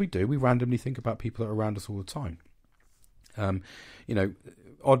 because we randomly think about people that are around us all the time.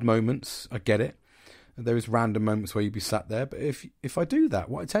 Odd moments, I get it. There is random moments where you'd be sat there, but if I do that,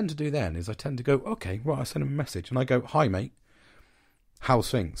 what I tend to do then is I tend to go, okay, right, I send him a message and I go, hi mate, how's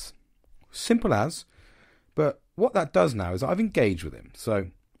things? Simple as. But what that does now is I've engaged with him, so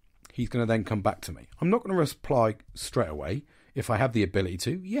he's going to then come back to me. I'm not going to reply straight away. If I have the ability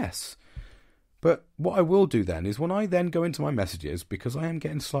to, yes. But what I will do then is when I then go into my messages, because I am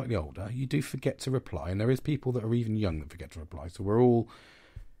getting slightly older, you do forget to reply, and there is people that are even young that forget to reply. So we're all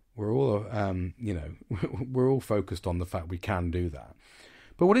we're all focused on the fact we can do that.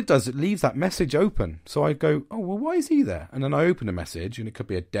 But what it does, it leaves that message open. So I go, oh, well, why is he there? And then I open a message, and it could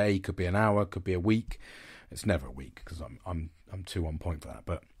be a day, could be an hour, could be a week. It's never a week because I'm too on point for that.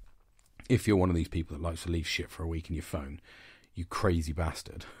 But if you're one of these people that likes to leave shit for a week in your phone, you crazy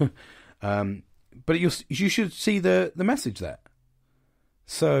bastard. But you should see the message there.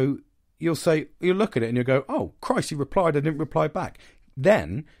 So you'll look at it and you'll go, oh, Christ, he replied, I didn't reply back.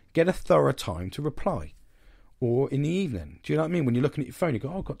 Then get a thorough time to reply. Or in the evening. Do you know what I mean? When you're looking at your phone, you go,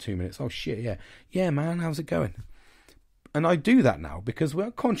 oh, I've got 2 minutes. Oh, shit, yeah. Yeah, man, how's it going? And I do that now because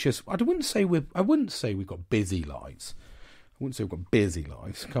we're conscious. I wouldn't say we've got busy lives. I wouldn't say we've got busy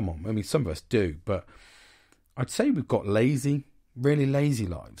lives. Come on. I mean, some of us do. But I'd say we've got really lazy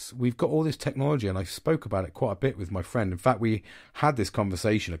lives. We've got all this technology, and I spoke about it quite a bit with my friend. In fact, we had this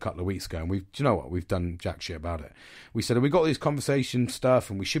conversation a couple of weeks ago, and do you know what? We've done jack shit about it. We said, we got this conversation stuff,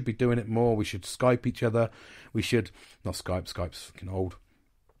 and we should be doing it more. We should Skype each other. We should, not Skype, Skype's fucking old.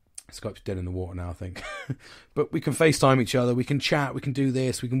 Skype's dead in the water now, I think. But we can FaceTime each other. We can chat. We can do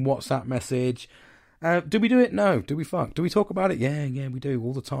this. We can WhatsApp message. Do we do it? No. Do we fuck? Do we talk about it? Yeah, we do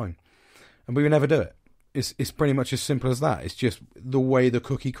all the time. And we would never do it. It's pretty much as simple as that. It's just the way the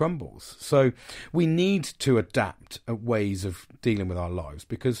cookie crumbles. So we need to adapt ways of dealing with our lives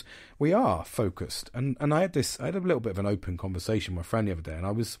because we are focused. And I had a little bit of an open conversation with my friend the other day, and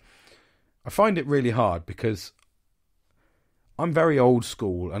I find it really hard because I'm very old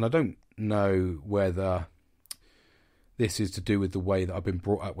school, and I don't know whether this is to do with the way that I've been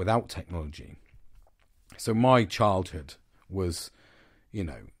brought up without technology. So my childhood was,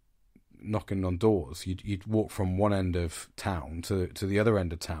 knocking on doors. You'd walk from one end of town to the other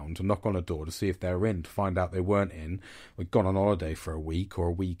end of town to knock on a door to see if they're in, to find out they weren't in. We'd gone on holiday for a week or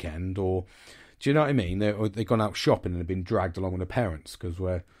a weekend, or do you know what I mean? They'd gone out shopping and had been dragged along with their parents because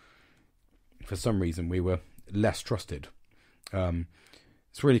for some reason we were less trusted.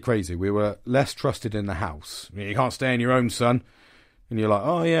 It's really crazy. We were less trusted in the house. You can't stay on your own, son. And you're like,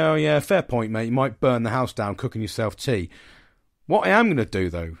 oh yeah, fair point, mate. You might burn the house down cooking yourself tea. What I am going to do,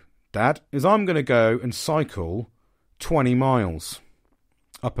 though, Dad, is I'm going to go and cycle 20 miles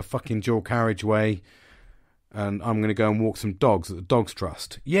up a fucking dual carriageway, and I'm going to go and walk some dogs at the Dogs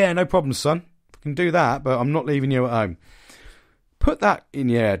Trust. Yeah, no problem, son. I can do that, but I'm not leaving you at home. Put that in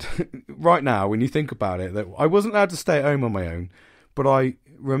your head right now when you think about it, that I wasn't allowed to stay at home on my own, but I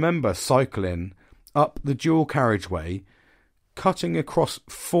remember cycling up the dual carriageway, cutting across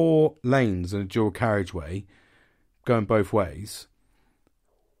 4 lanes in a dual carriageway, going both ways.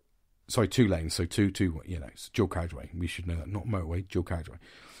 Sorry, 2 lanes, so two, it's dual carriageway. We should know that, not motorway, dual carriageway.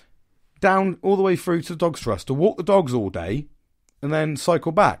 Down all the way through to the Dogs Trust to walk the dogs all day and then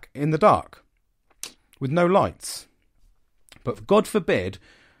cycle back in the dark with no lights. But God forbid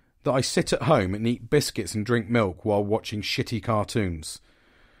that I sit at home and eat biscuits and drink milk while watching shitty cartoons.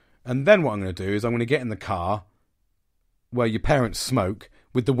 And then what I'm going to do is I'm going to get in the car where your parents smoke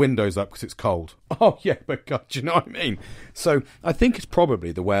with the windows up because it's cold. Oh, yeah, but God, do you know what I mean? So I think it's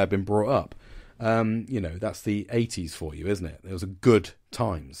probably the way I've been brought up. That's the 80s for you, isn't it? There was a good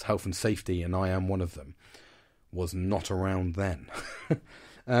times, health and safety, and I am one of them. Was not around then.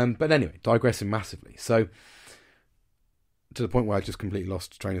 But anyway, digressing massively. So to the point where I just completely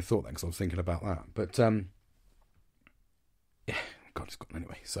lost train of thought then because I was thinking about that. But, yeah, God, it's gone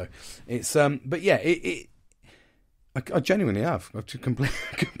anyway. So it's, but yeah, I genuinely have. I've just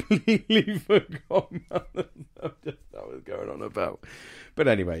completely forgotten what I was going on about. But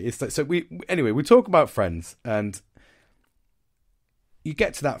anyway, it's like, so we talk about friends, and you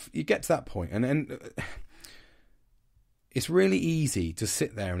get to that point, and it's really easy to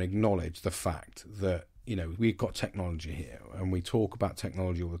sit there and acknowledge the fact that we've got technology here and we talk about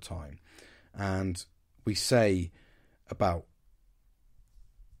technology all the time, and we say about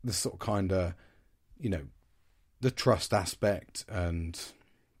the sort of kind of, the trust aspect and,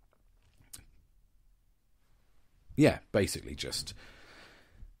 basically just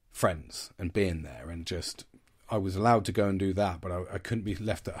friends and being there, and just, I was allowed to go and do that, but I couldn't be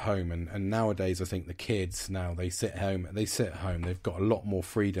left at home. And nowadays, I think the kids now, they sit at home. They've got a lot more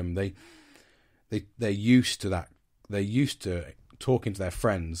freedom. They're used to that. They're used to talking to their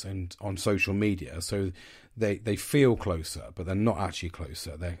friends and on social media, so they feel closer, but they're not actually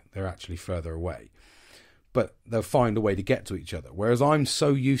closer. They're actually further away. But they'll find a way to get to each other. Whereas I'm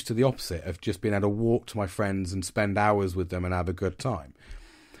so used to the opposite of just being able to walk to my friends and spend hours with them and have a good time,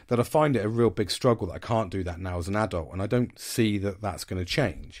 that I find it a real big struggle that I can't do that now as an adult, and I don't see that that's going to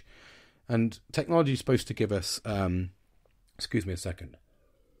change. And technology is supposed to give us... excuse me a second.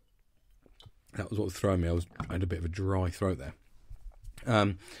 That was what was throwing me. I had a bit of a dry throat there.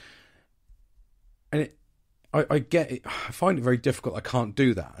 I get it. I find it very difficult. I can't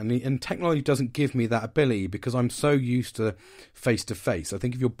do that. And technology doesn't give me that ability because I'm so used to face-to-face. I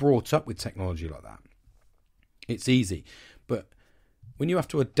think if you're brought up with technology like that, it's easy. But when you have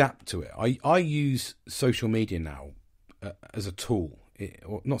to adapt to it, I use social media now as a tool.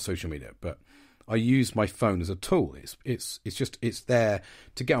 Or not social media, but I use my phone as a tool. It's there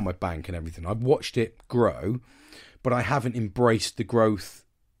to get on my bank and everything. I've watched it grow, but I haven't embraced the growth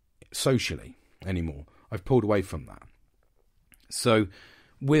socially anymore. I've pulled away from that. So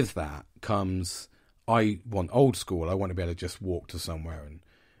with that comes, I want old school. I want to be able to just walk to somewhere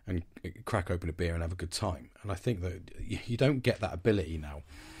and crack open a beer and have a good time. And I think that you don't get that ability now,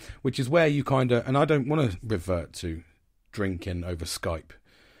 which is where you kind of, and I don't want to revert to drinking over Skype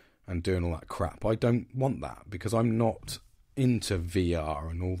and doing all that crap. I don't want that because I'm not into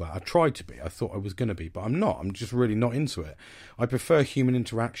VR and all that. I tried to be. I thought I was going to be, but I'm not. I'm just really not into it. I prefer human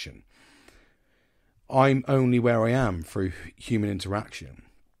interaction. I'm only where I am through human interaction.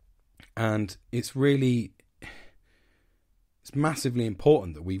 And it's massively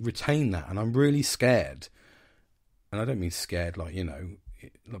important that we retain that. And I'm really scared. And I don't mean scared like,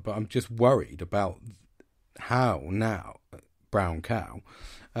 but I'm just worried about how now, brown cow,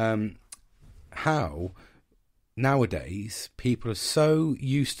 how nowadays people are so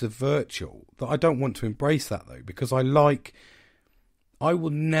used to virtual that I don't want to embrace that though, because I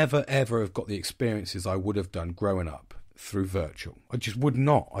will never ever have got the experiences I would have done growing up through virtual. I just would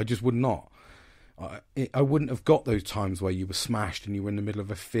not. I wouldn't have got those times where you were smashed and you were in the middle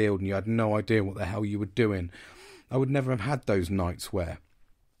of a field and you had no idea what the hell you were doing. I would never have had those nights where,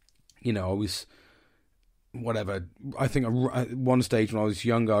 I was, whatever. I think at one stage when I was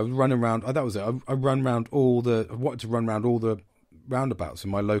younger, I was running around. That was it. I wanted to run around all the roundabouts in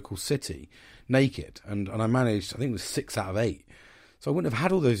my local city naked, and I managed. I think it was 6 out of 8. So I wouldn't have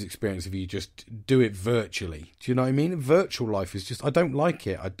had all those experiences if you just do it virtually. Do you know what I mean? Virtual life is just, I don't like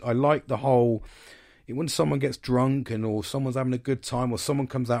it. I like the whole, when someone gets drunk or someone's having a good time or someone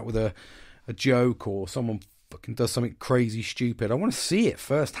comes out with a joke or someone fucking does something crazy stupid. I want to see it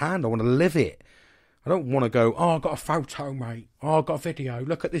firsthand. I want to live it. I don't want to go, oh, I've got a photo, mate. Oh, I've got a video.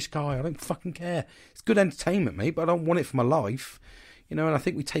 Look at this guy. I don't fucking care. It's good entertainment, mate, but I don't want it for my life. And I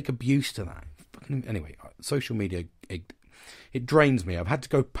think we take abuse to that. Anyway, social media, it drains me. I've had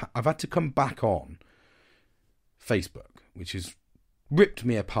to come back on Facebook, which has ripped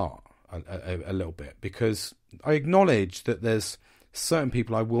me apart a little bit, because I acknowledge that there's certain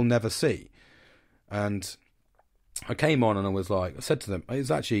people I will never see. And I came on and I said to them, it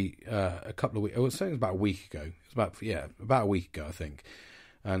was actually a couple of weeks, I was saying it was about a week ago. It was about a week ago, I think.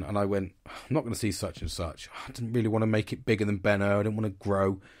 And I went, I'm not going to see such and such. I didn't really want to make it bigger than Benno. I didn't want to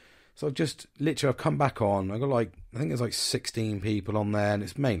grow. So I've come back on. I got I think there's 16 people on there, and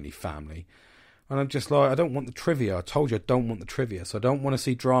it's mainly family. And I'm just I don't want the trivia. I told you I don't want the trivia, so I don't want to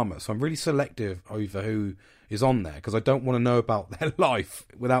see drama. So I'm really selective over who is on there, because I don't want to know about their life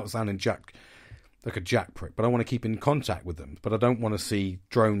without sounding like a jack prick. But I want to keep in contact with them. But I don't want to see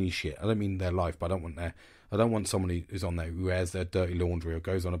droney shit. I don't mean their life, but I don't want someone who's on there who airs their dirty laundry or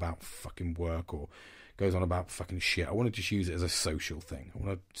goes on about fucking work or goes on about fucking shit. I want to just use it as a social thing.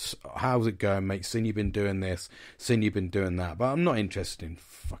 How's it going, mate? Seen you've been doing this, seen you've been doing that. But I'm not interested in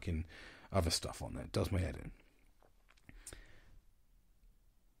fucking other stuff on there. It does my head in.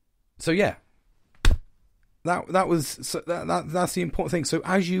 So yeah, that's the important thing. So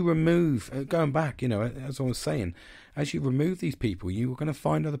as you remove, going back, as I was saying, as you remove these people, you are going to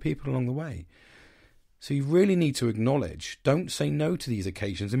find other people along the way. So you really need to acknowledge, don't say no to these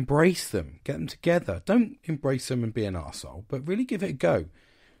occasions, embrace them, get them together. Don't embrace them and be an arsehole, but really give it a go.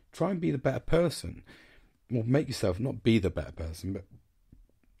 Try and be the better person. well, make yourself not be the better person, but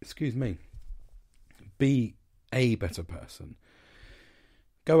be a better person.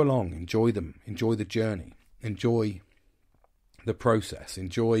 Go along, enjoy the journey, enjoy the process,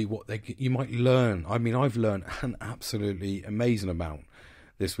 enjoy what you might learn. I mean, I've learned an absolutely amazing amount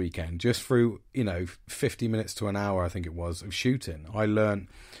this weekend, just through, 50 minutes to an hour, I think it was, of shooting. I learned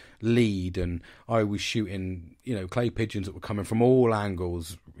lead, and I was shooting, clay pigeons that were coming from all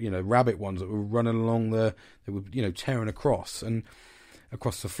angles, rabbit ones that were running along they were, tearing across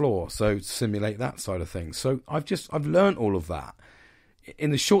the floor. So simulate that side of things. So I've learned all of that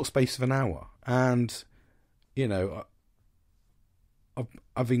in the short space of an hour. And,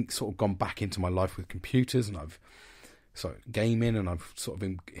 I've been sort of gone back into my life with computers, and I've gaming, and I've sort of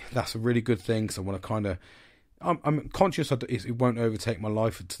been, that's a really good thing. So I want to kind of, I'm conscious it won't overtake my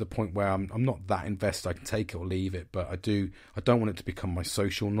life to the point where I'm not that invested. I can take it or leave it, but I don't want it to become my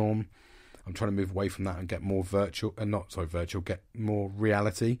social norm. I'm trying to move away from that and get more get more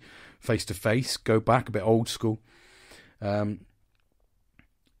reality, face to face, go back a bit old school.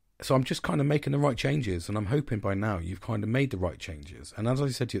 So I'm just kind of making the right changes, and I'm hoping by now you've kind of made the right changes. And as I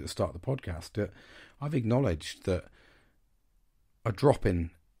said to you at the start of the podcast, that I've acknowledged that I drop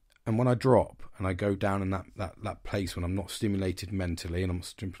in, and when I drop and I go down in that place when I'm not stimulated mentally and I'm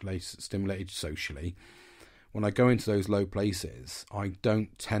stimulated socially, when I go into those low places, I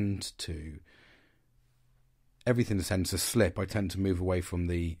don't tend to, everything tends to slip. I tend to move away from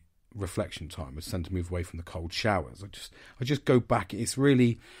the reflection time. I tend to move away from the cold showers. I just go back. It's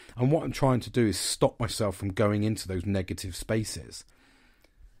really, and what I'm trying to do is stop myself from going into those negative spaces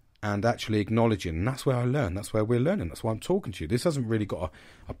and actually acknowledging. And that's where I learn. That's where we're learning. That's why I'm talking to you. This hasn't really got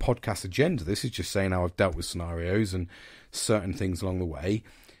a podcast agenda. This is just saying how I've dealt with scenarios and certain things along the way.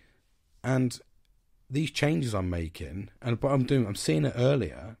 And these changes I'm making, and what I'm seeing it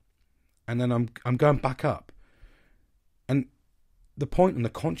earlier, and then I'm going back up. And the point and the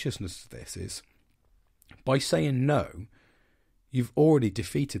consciousness of this is, by saying no, you've already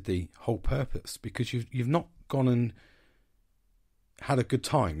defeated the whole purpose, because you've not gone and had a good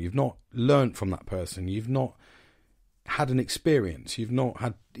time. You've not learnt from that person. You've not had an experience. You've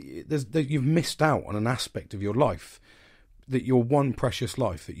missed out on an aspect of your life, that your one precious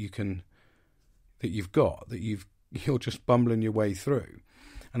life that you're just bumbling your way through.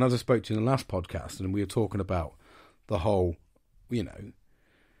 And as I spoke to you in the last podcast, and we were talking about the whole,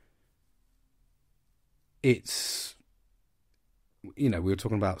 it's, we were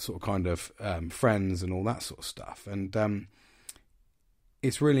talking about sort of kind of friends and all that sort of stuff. And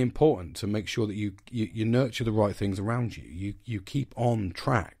it's really important to make sure that you nurture the right things around you. You keep on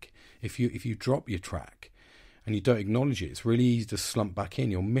track. If you drop your track and you don't acknowledge it, it's really easy to slump back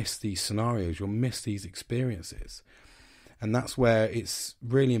in. You'll miss these scenarios. You'll miss these experiences. And that's where it's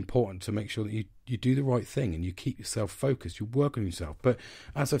really important to make sure that you do the right thing and you keep yourself focused. You work on yourself. But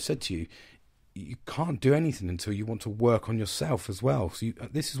as I've said to you, you can't do anything until you want to work on yourself as well. So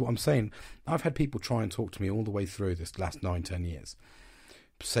this is what I'm saying. I've had people try and talk to me all the way through this last 9-10 years.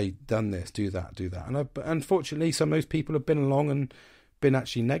 Say, done this, do that. But unfortunately, some of those people have been along and been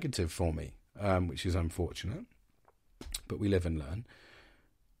actually negative for me, which is unfortunate. But we live and learn.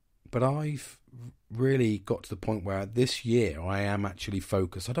 But I've really got to the point where this year I am actually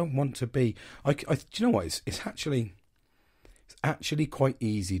focused. I don't want to be. Do you know what? It's actually quite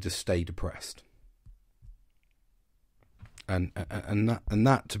easy to stay depressed. And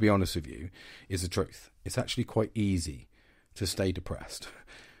that, to be honest with you, is the truth. It's actually quite easy to stay depressed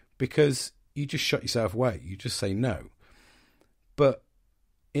because you just shut yourself away. You just say no. But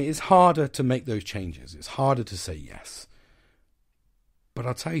it is harder to make those changes. It's harder to say yes. But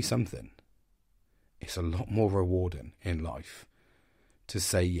I'll tell you something. It's a lot more rewarding in life to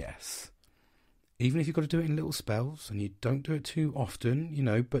say yes. Even if you've got to do it in little spells and you don't do it too often,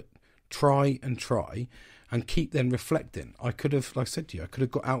 but try and keep then reflecting. I could have, like I said to you, I could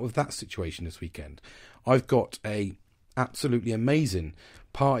have got out of that situation this weekend. I've got a absolutely amazing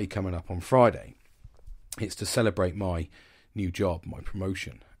party coming up on Friday. It's to celebrate my new job, my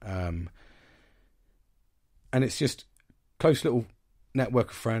promotion. And it's just close little network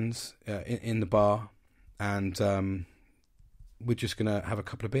of friends in the bar, and we're just going to have a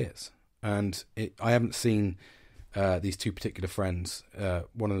couple of beers. And I haven't seen these two particular friends.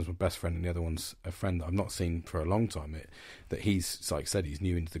 One of them's my best friend, and the other one's a friend that I've not seen for a long time. That he's, like I said, he's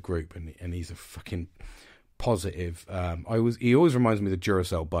new into the group, and he's a fucking positive. He always reminds me of the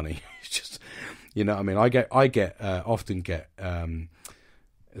Duracell bunny. It's just, I mean, I often get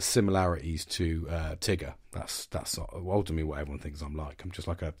similarities to Tigger. That's ultimately what everyone thinks I'm like. I'm just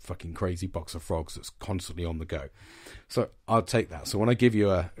like a fucking crazy box of frogs that's constantly on the go. So I'll take that. So when I give you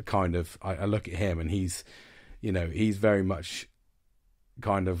a kind of, I look at him and he's very much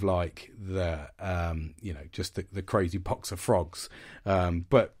kind of like the just the crazy box of frogs,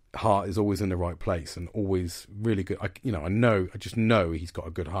 but heart is always in the right place and always really good. I just know he's got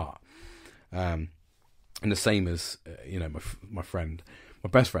a good heart, and the same as my friend, my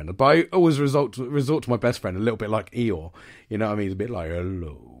best friend. But I always resort to my best friend a little bit like Eeyore, you know what I mean? He's a bit like,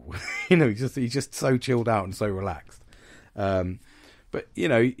 hello, he's just so chilled out and so relaxed. But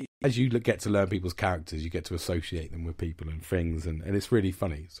as you get to learn people's characters, you get to associate them with people and things, and it's really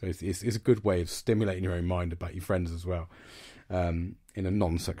funny. So it's a good way of stimulating your own mind about your friends as well, in a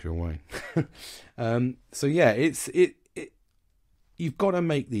non-sexual way. So yeah, you've got to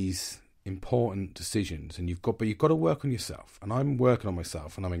make these important decisions, and you've got to work on yourself. And I'm working on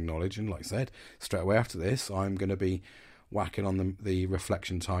myself, and I'm acknowledging, like I said, straight away after this, I'm going to be whacking on the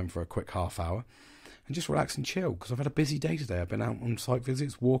reflection time for a quick half hour. And just relax and chill, because I've had a busy day today. I've been out on site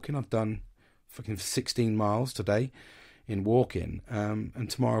visits, walking. I've done fucking 16 miles today in walking. And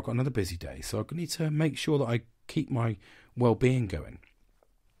tomorrow I've got another busy day. So I need to make sure that I keep my well-being going.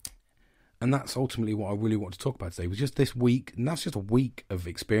 And that's ultimately what I really want to talk about today. It was just this week, and that's just a week of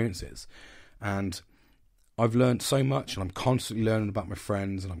experiences. And I've learned so much, and I'm constantly learning about my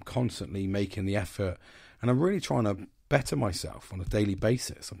friends, and I'm constantly making the effort. And I'm really trying to better myself on a daily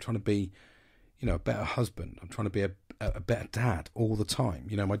basis. I'm trying to be a better husband. I'm trying to be a better dad all the time.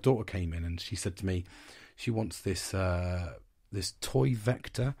 My daughter came in and she said to me, she wants this toy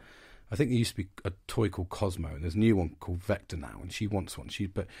Vector. I think there used to be a toy called Cosmo, and there's a new one called Vector now, and she wants one. She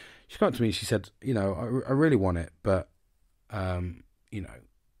came up to me and she said, I really want it, but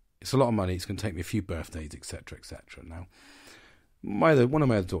it's a lot of money. It's going to take me a few birthdays, etc., etc. Now, one of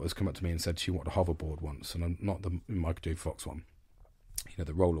my other daughters came up to me and said she wanted a hoverboard once, and not the Michael J. Fox one,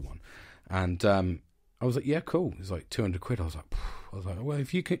 the roller one. And I was like, yeah, cool. It's like 200 quid. I was like, well,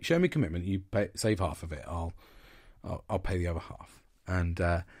 if you show me commitment, you save half of it, I'll pay the other half. And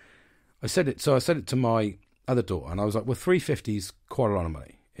I said it to my other daughter, and I was like, well, 350 is quite a lot of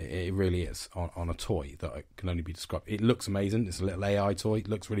money. It really is on a toy that can only be described. It looks amazing. It's a little AI toy. It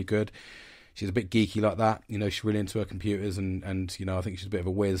looks really good. She's a bit geeky like that. She's really into her computers, and I think she's a bit of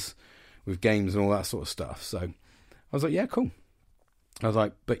a whiz with games and all that sort of stuff. So I was like, yeah, cool. I was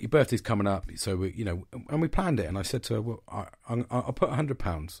like, but your birthday's coming up, so and we planned it. And I said to her, well, I'll put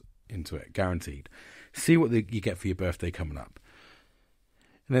 £100 into it, guaranteed. See what you get for your birthday coming up,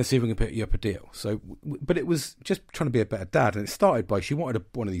 and then see if we can put you up a deal. So, but it was just trying to be a better dad, and it started by she wanted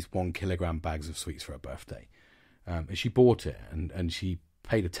one of these 1 kilogram bags of sweets for her birthday, and she bought it, and she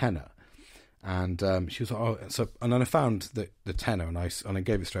paid a tenner, and she was like, oh, so, and then I found the tenner, and I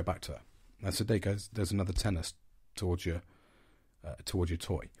gave it straight back to her. And I said, there goes, there's another tenner towards your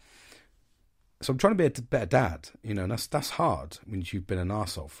toy. So I'm trying to be a better dad, and that's hard when you've been an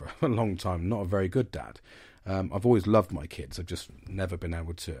arsehole for a long time, not a very good dad. I've always loved my kids. I've just never been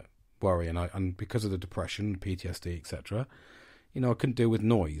able to worry, and because of the depression, PTSD, etc., I couldn't deal with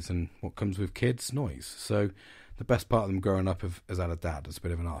noise, and what comes with kids, noise. So the best part of them growing up as a dad is a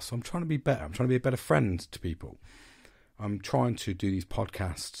bit of an arse. So I'm trying to be better. I'm trying to be a better friend to people. I'm trying to do these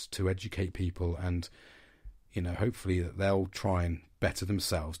podcasts to educate people, and hopefully that they'll try and better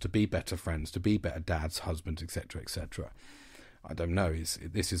themselves, to be better friends, to be better dads, husbands, etc., etc. I don't know.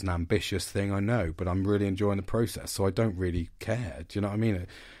 This is an ambitious thing, I know, but I'm really enjoying the process, so I don't really care. Do you know what I mean?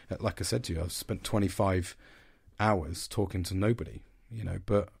 Like I said to you, I've spent 25 hours talking to nobody,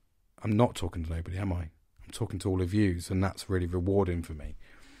 but I'm not talking to nobody, am I? I'm talking to all of yous, and that's really rewarding for me,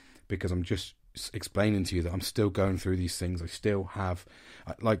 because I'm just explaining to you that I'm still going through these things. I still have,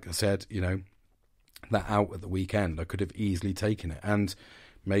 like I said, that out at the weekend, I could have easily taken it, and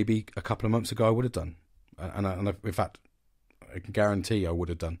maybe a couple of months ago I would have done, and in fact I can guarantee I would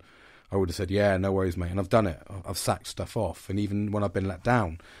have done. I would have said, yeah, no worries, mate, and I've done it. I've sacked stuff off, and even when I've been let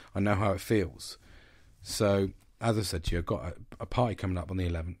down, I know how it feels. So as I said to you, I've got a party coming up on the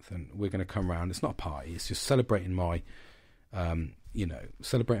 11th, and we're going to come round. It's not a party, it's just celebrating my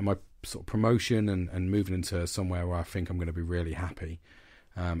celebrating my sort of promotion and moving into somewhere where I think I'm going to be really happy.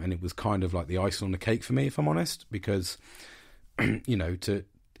 And it was kind of like the icing on the cake for me, if I'm honest, because, in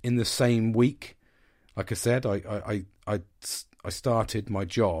the same week, like I said, I started my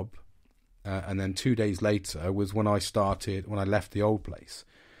job, and then 2 days later was when I left the old place.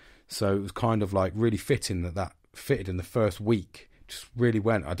 So it was kind of like really fitting that fitted in the first week. Just really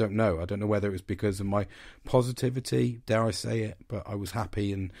went. I don't know whether it was because of my positivity, dare I say it, but I was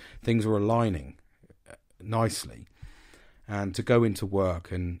happy and things were aligning nicely. And to go into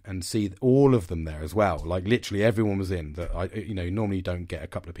work and see all of them there as well, like literally everyone was in. That normally you don't get a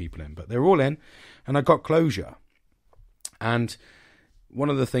couple of people in, but they're all in, and I got closure. And one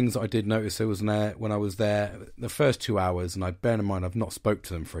of the things that I did notice when I was there, the first 2 hours, and I bear in mind I've not spoke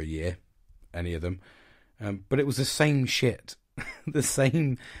to them for a year, any of them, but it was the same shit, the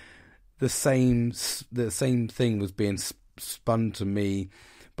same thing was being spun to me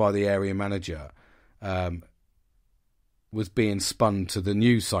by the area manager. Was being spun to the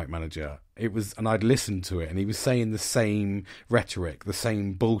new site manager. It was, and I'd listened to it, and he was saying the same rhetoric, the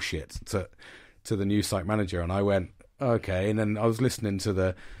same bullshit to the new site manager, and I went, okay. And then I was listening to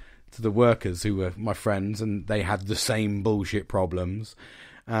the workers who were my friends, and they had the same bullshit problems,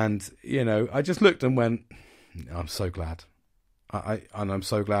 and I just looked and went, I'm so glad, I'm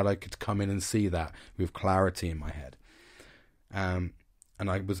so glad I could come in and see that with clarity in my head, and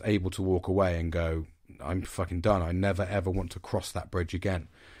I was able to walk away and go, I'm fucking done. I never ever want to cross that bridge again,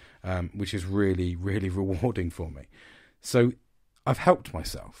 which is really, really rewarding for me. So I've helped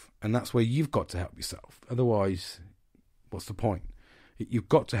myself, and that's where you've got to help yourself. Otherwise, what's the point? You've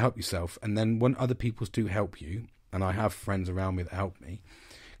got to help yourself, and then when other people do help you, and I have friends around me that help me,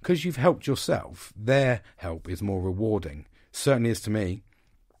 because you've helped yourself, their help is more rewarding. Certainly is to me.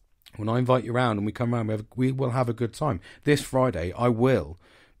 When I invite you around and we come around, we will have a good time. This Friday, I will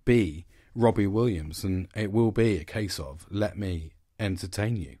be Robbie Williams, and it will be a case of let me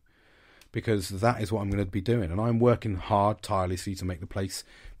entertain you, because that is what I'm going to be doing, and I'm working hard, tirelessly to make the place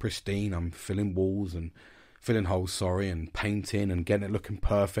pristine. I'm filling walls and filling holes, and painting and getting it looking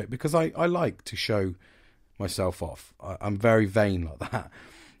perfect, because I like to show myself off. I'm very vain like that,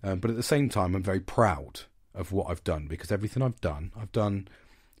 but at the same time I'm very proud of what I've done, because everything I've done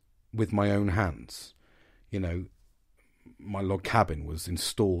with my own hands. My log cabin was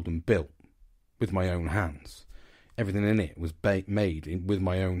installed and built with my own hands. Everything in it was made with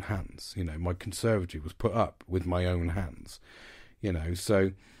my own hands. My conservatory was put up with my own hands.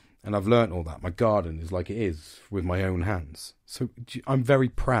 So, and I've learnt all that. My garden is like it is with my own hands. So I'm very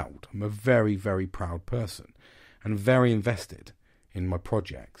proud. I'm a very, very proud person, and very invested in my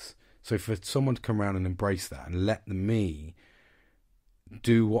projects. So for someone to come around and embrace that and let me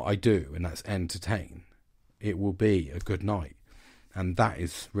do what I do, and that's entertain, it will be a good night. And that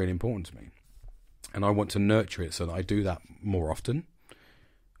is really important to me. And I want to nurture it so that I do that more often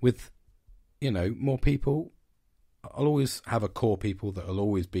with, more people. I'll always have a core people that will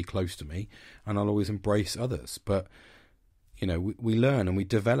always be close to me, and I'll always embrace others. But, we learn and we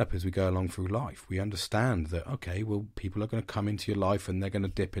develop as we go along through life. We understand that, okay, well, people are going to come into your life and they're going to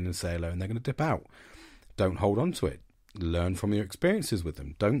dip in and say hello, and they're going to dip out. Don't hold on to it. Learn from your experiences with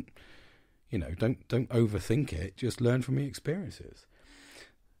them. Don't overthink it. Just learn from your experiences.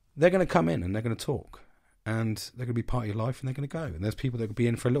 They're going to come in and they're going to talk, and they're going to be part of your life, and they're going to go. And there's people that could be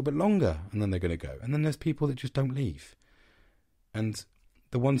in for a little bit longer, and then they're going to go. And then there's people that just don't leave. And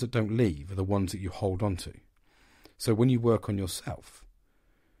the ones that don't leave are the ones that you hold on to. So when you work on yourself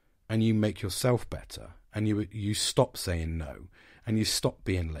and you make yourself better, and you stop saying no, and you stop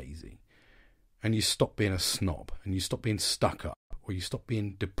being lazy, and you stop being a snob, and you stop being stuck up, or you stop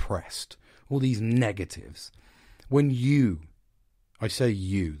being depressed, all these negatives, I say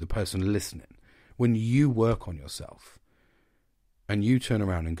you, the person listening, when you work on yourself and you turn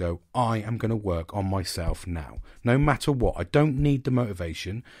around and go, I am going to work on myself now, no matter what. I don't need the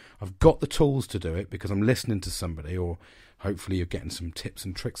motivation. I've got the tools to do it because I'm listening to somebody, or hopefully you're getting some tips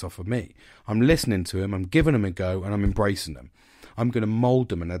and tricks off of me. I'm listening to them, I'm giving them a go, and I'm embracing them. I'm going to mould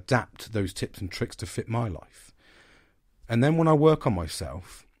them and adapt those tips and tricks to fit my life. And then when I work on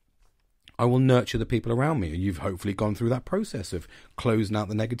myself, I will nurture the people around me. And you've hopefully gone through that process of closing out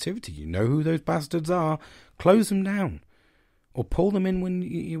the negativity. You know who those bastards are. Close them down. Or pull them in when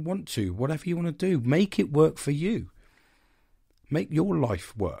you want to. Whatever you want to do. Make it work for you. Make your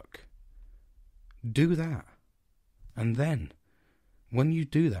life work. Do that. And then, when you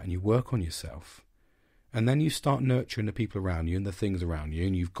do that and you work on yourself, and then you start nurturing the people around you and the things around you,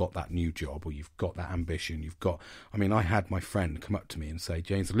 and you've got that new job, or you've got that ambition, I had my friend come up to me and say,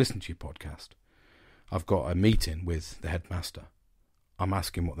 James, I listened to your podcast. I've got a meeting with the headmaster. I'm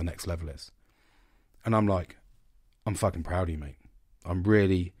asking what the next level is. And I'm like, I'm fucking proud of you, mate. I'm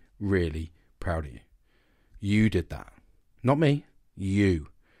really, really proud of you. You did that. Not me. You.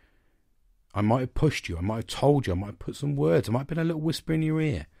 I might have pushed you. I might have told you. I might have put some words. I might have been a little whisper in your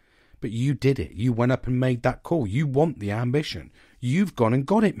ear. But you did it. You went up and made that call. You want the ambition. You've gone and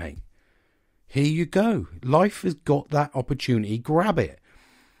got it, mate. Here you go. Life has got that opportunity. Grab it.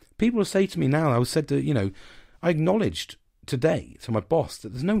 People say to me now, I acknowledged today to my boss that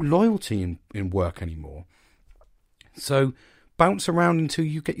there's no loyalty in work anymore. So bounce around until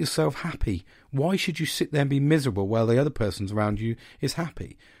you get yourself happy. Why should you sit there and be miserable while the other person around you is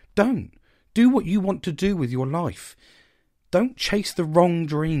happy? Don't. Do what you want to do with your life. Don't chase the wrong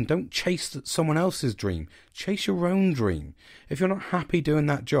dream. Don't chase someone else's dream. Chase your own dream. If you're not happy doing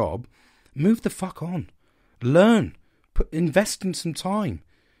that job, move the fuck on. Learn. Invest in some time.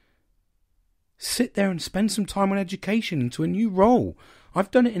 Sit there and spend some time on education into a new role.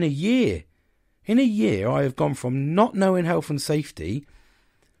 I've done it in a year. In a year, I have gone from not knowing health and safety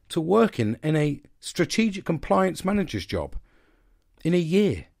to working in a strategic compliance manager's job. In a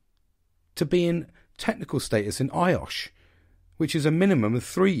year. To be in technical status in IOSH, which is a minimum of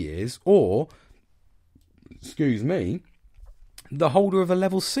 3 years, or, the holder of a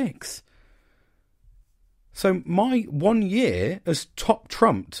level 6. So my 1 year has top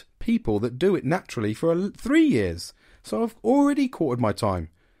trumped people that do it naturally for 3 years. So I've already quartered my time.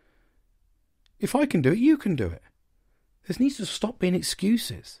 If I can do it, you can do it. There needs to stop being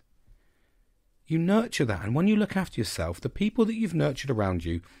excuses. You nurture that, and when you look after yourself, the people that you've nurtured around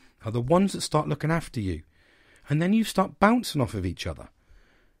you are the ones that start looking after you. And then you start bouncing off of each other.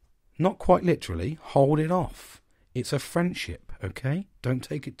 Not quite literally, hold it off. It's a friendship, okay? Don't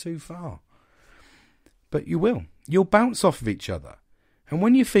take it too far. But you will. You'll bounce off of each other. And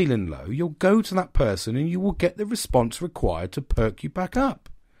when you're feeling low, you'll go to that person and you will get the response required to perk you back up.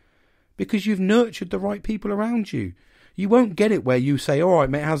 Because you've nurtured the right people around you. You won't get it where you say, all right,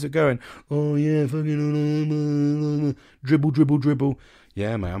 mate, how's it going? Oh, yeah, fucking dribble, dribble, dribble.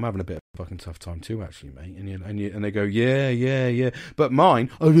 Yeah, mate, I'm having a bit of a fucking tough time too, actually, mate. And they go, yeah. But mine,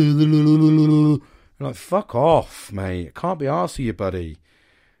 I'm like, fuck off, mate. I can't be arsed with you, buddy.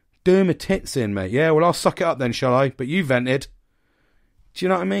 Do my tits in, mate. Yeah, well, I'll suck it up then, shall I? But you vented. Do you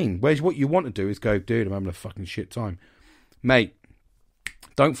know what I mean? Whereas what you want to do is go, dude, I'm having a fucking shit time. Mate,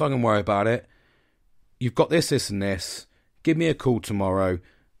 don't fucking worry about it. You've got this, and this. Give me a call tomorrow.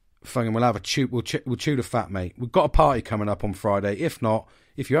 Fucking, we'll have a chew. We'll chew the fat, mate. We've got a party coming up on Friday. If not,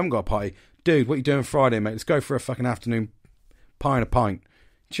 if you haven't got a party, dude, what are you doing Friday, mate? Let's go for a fucking afternoon pie and a pint.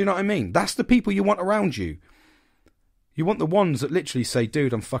 Do you know what I mean? That's the people you want around you. You want the ones that literally say,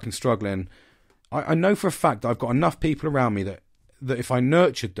 dude, I'm fucking struggling. I know for a fact that I've got enough people around me that if I've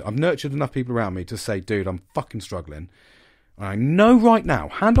nurtured enough people around me to say, dude, I'm fucking struggling. And I know right now,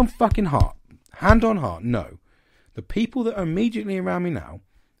 hand on heart, no. The people that are immediately around me now,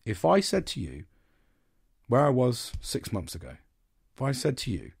 if I said to you, where I was 6 months ago, if I said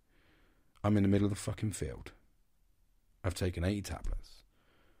to you, I'm in the middle of the fucking field, I've taken 80 tablets,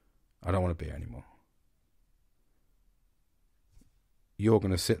 I don't want to be here anymore. You're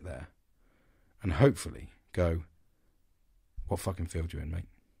going to sit there and hopefully go, what fucking field you in, mate?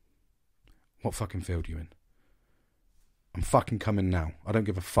 What fucking field you in? I'm fucking coming now. I don't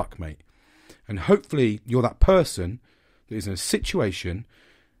give a fuck, mate. And hopefully you're that person that is in a situation.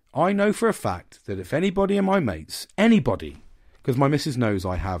 I know for a fact that if anybody in my mates, anybody, because my missus knows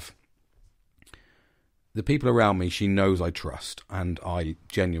I have the people around me, she knows I trust and I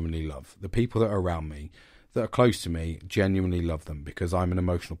genuinely love. The people that are around me, that are close to me, genuinely love them because I'm an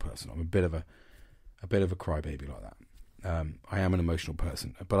emotional person. I'm a bit of a crybaby like that. I am an emotional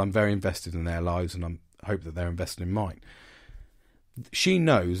person, but I'm very invested in their lives and I hope that they're invested in mine. She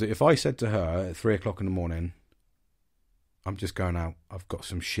knows that if I said to her at 3 o'clock in the morning, I'm just going out, I've got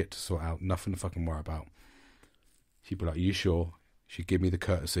some shit to sort out, nothing to fucking worry about. She'd be like, are you sure? She'd give me the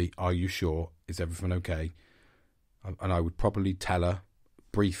courtesy, are you sure? Is everything okay? And I would probably tell her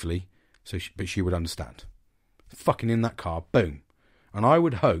briefly, but she would understand. Fucking in that car, boom. And I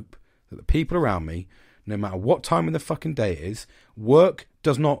would hope that the people around me, no matter what time of the fucking day it is, work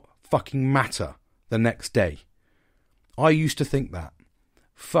does not fucking matter the next day. I used to think that.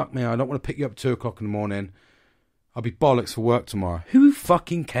 Fuck me, I don't want to pick you up at 2 o'clock in the morning. I'll be bollocks for work tomorrow. Who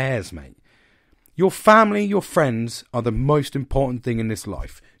fucking cares, mate? Your family, your friends are the most important thing in this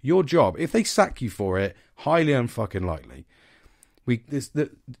life. Your job, if they sack you for it, highly unfucking likely.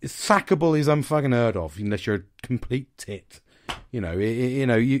 Sackable is unfucking heard of unless you're a complete tit. You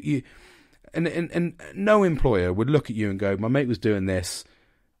no employer would look at you and go, my mate was doing this.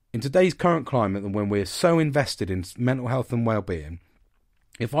 In today's current climate, and when we're so invested in mental health and well-being,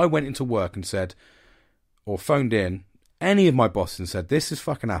 if I went into work and said, or phoned in any of my bosses and said, this has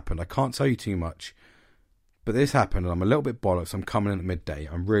fucking happened, I can't tell you too much, but this happened and I'm a little bit bollocks, I'm coming in at midday,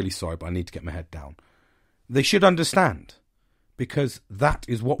 I'm really sorry, but I need to get my head down. They should understand, because that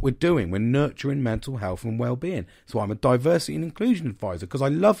is what we're doing. We're nurturing mental health and well-being. So I'm a diversity and inclusion advisor because I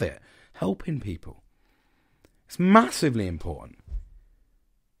love it, helping people. It's massively important.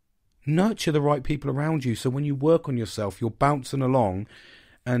 Nurture the right people around you so when you work on yourself, you're bouncing along,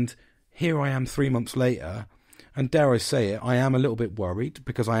 and here I am 3 months later, And dare I say it, I am a little bit worried,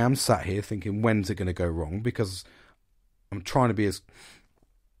 because I am sat here thinking, when's it going to go wrong? Because I'm trying to be as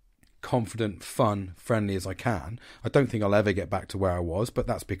confident, fun, friendly as I can. I don't think I'll ever get back to where I was, but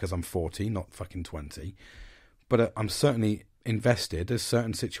that's because I'm 40, not fucking 20. But I'm certainly invested. There's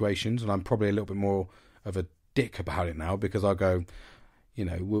certain situations, and I'm probably a little bit more of a dick about it now, because I'll go, you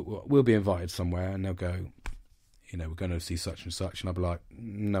know, we'll be invited somewhere, and they'll go, you know, we're going to see such and such, and I'll be like,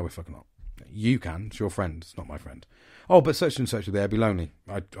 no, we're fucking not. You can. It's your friend. It's not my friend. Oh, but such and such are there. Be lonely.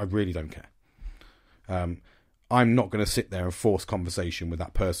 I really don't care. I'm not going to sit there and force conversation with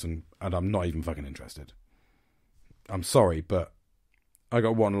that person, and I'm not even fucking interested. I'm sorry, but I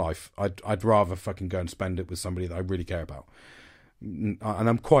got one life. I'd rather fucking go and spend it with somebody that I really care about. And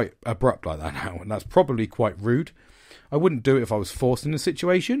I'm quite abrupt like that now, and that's probably quite rude. I wouldn't do it if I was forced in a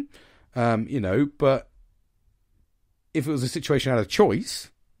situation, you know, but if it was a situation I had a choice,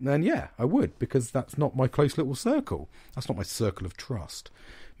 then yeah, I would, because that's not my close little circle. That's not my circle of trust.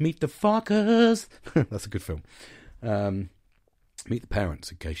 Meet the Fuckers. That's a good film. Meet the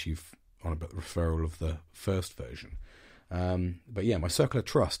Parents, in case you've on about the referral of the first version. But yeah, my circle of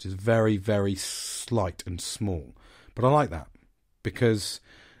trust is very, very slight and small. But I like that, because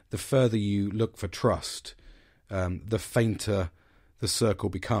the further you look for trust, the fainter the circle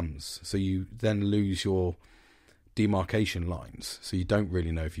becomes. So you then lose your demarcation lines, so you don't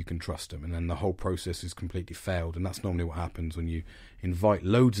really know if you can trust them, and then the whole process is completely failed. And that's normally what happens when you invite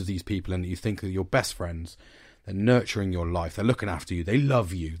loads of these people in that you think are your best friends. They're nurturing your life, they're looking after you, they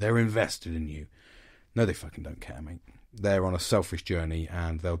love you, they're invested in you. No, they fucking don't care, mate. They're on a selfish journey,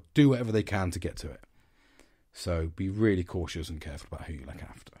 and they'll do whatever they can to get to it. So be really cautious and careful about who you look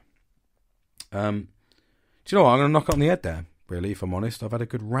after. Do you know what? I'm going to knock it on the head there, really, if I'm honest. I've had a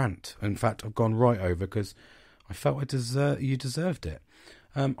good rant. In fact, I've gone right over, because I felt you deserved it.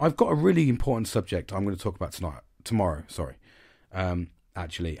 I've got a really important subject I'm going to talk about tomorrow.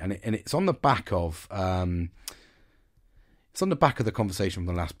 Actually, and it's on the back of the conversation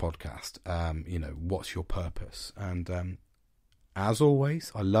from the last podcast. You know, what's your purpose? And as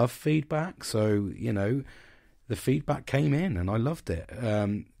always, I love feedback. So you know, the feedback came in, and I loved it.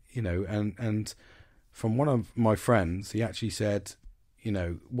 You know, and from one of my friends, he actually said, you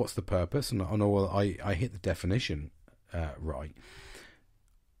know, what's the purpose? And I hit the definition right.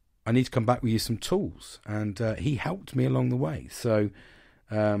 I need to come back with you some tools, and he helped me along the way. So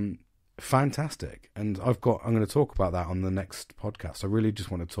fantastic. And I'm going to talk about that on the next podcast. I really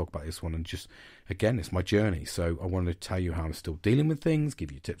just want to talk about this one, and just, again, it's my journey. So I want to tell you how I'm still dealing with things,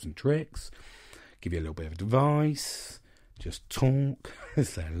 give you tips and tricks, give you a little bit of advice, just talk,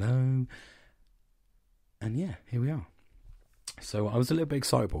 say hello. And yeah, here we are. So I was a little bit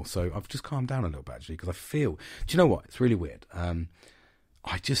excitable, so I've just calmed down a little bit, actually, because I feel... Do you know what? It's really weird. I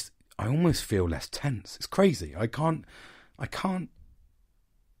almost feel less tense. It's crazy. I can't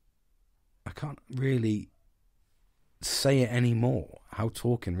really say it anymore. How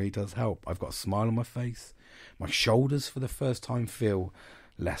talking really does help. I've got a smile on my face. My shoulders, for the first time, feel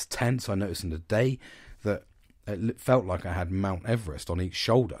less tense. I noticed in the day that it felt like I had Mount Everest on each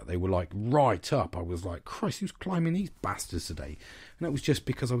shoulder. They were like right up. I was like, Christ, who's climbing these bastards today? And that was just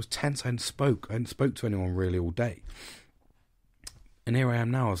because I was tense. I hadn't spoke to anyone really all day. And here I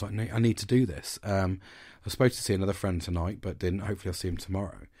am now. I was like, I need to do this. I was supposed to see another friend tonight, but didn't. Hopefully I'll see him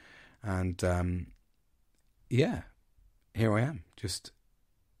tomorrow. And yeah, here I am. Just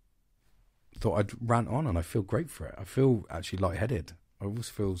thought I'd rant on, and I feel great for it. I feel actually lightheaded. I always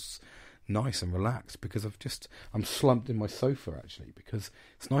feels nice and relaxed, because I'm slumped in my sofa, actually, because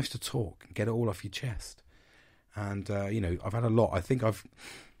it's nice to talk and get it all off your chest. And you know, I've had a lot. I think I've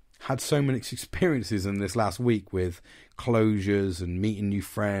had so many experiences in this last week, with closures and meeting new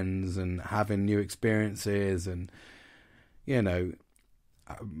friends and having new experiences, and you know,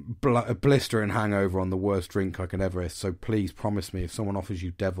 a blistering hangover on the worst drink I could ever. So please promise me, if someone offers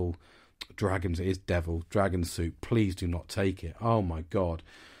you dragon soup, please do not take it. Oh my God.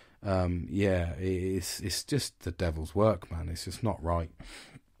 Yeah, it's just the devil's work, man. It's just not right.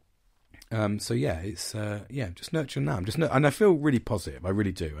 So yeah, it's just nurturing now. And I feel really positive. I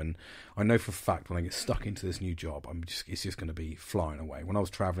really do. And I know for a fact, when I get stuck into this new job, it's just going to be flying away. When I was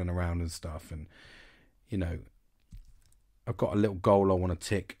traveling around and stuff, and you know, I've got a little goal I want to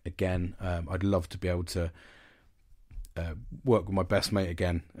tick again. I'd love to be able to work with my best mate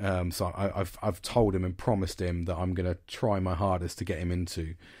again. So I've told him and promised him that I'm going to try my hardest to get him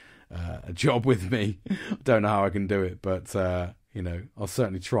into a job with me. I don't know how I can do it, but you know, I'll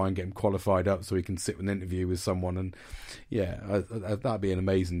certainly try and get him qualified up so he can sit with an interview with someone. And yeah, that'd be an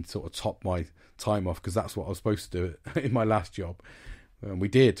amazing sort of top my time off, because that's what I was supposed to do in my last job. And we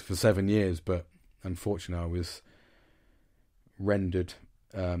did for 7 years, but unfortunately, I was rendered,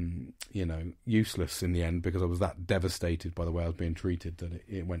 useless in the end because I was that devastated by the way I was being treated that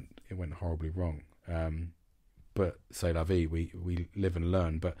it went horribly wrong. But c'est la vie. We live and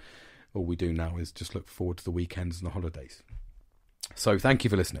learn. But all we do now is just look forward to the weekends and the holidays. So thank you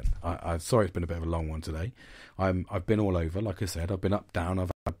for listening. I'm sorry it's been a bit of a long one today. I've been all over, like I said. I've been up, down.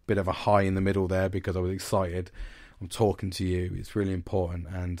 I've had a bit of a high in the middle there because I was excited. I'm talking to you. It's really important,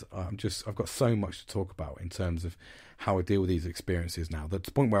 and I've got so much to talk about in terms of how I deal with these experiences now. That's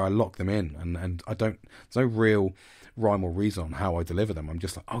the point where I lock them in, and there's no real rhyme or reason on how I deliver them. I'm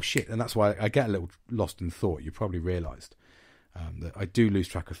just like, oh shit, and that's why I get a little lost in thought. You probably realised that I do lose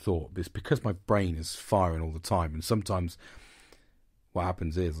track of thought. It's because my brain is firing all the time, and sometimes what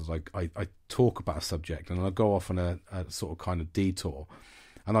happens is I talk about a subject and I'll go off on a sort of kind of detour,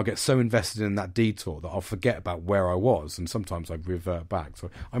 and I'll get so invested in that detour that I'll forget about where I was, and sometimes I revert back. So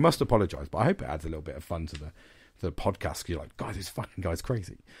I must apologise, but I hope it adds a little bit of fun to the podcast. You're like, guys, this fucking guy's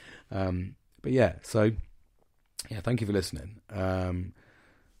crazy. But yeah, so yeah, thank you for listening.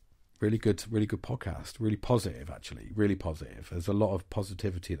 Really good podcast. Really positive, actually. Really positive. There's a lot of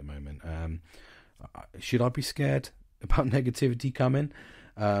positivity at the moment. Should I be scared about negativity coming?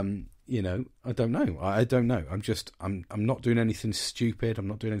 I don't know. I don't know. I'm not doing anything stupid. I'm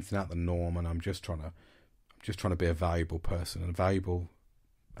not doing anything out of the norm, and I'm just trying to be a valuable person and a valuable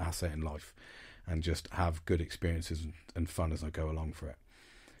asset in life, and just have good experiences and fun as I go along for it.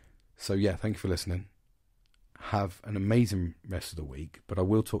 So yeah, thank you for listening. Have an amazing rest of the week, but I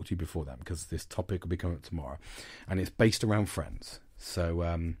will talk to you before that because this topic will be coming up tomorrow, and it's based around friends. So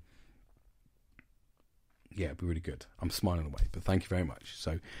yeah, it'll be really good. I'm smiling away, but thank you very much.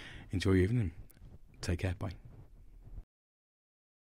 So enjoy your evening. Take care. Bye.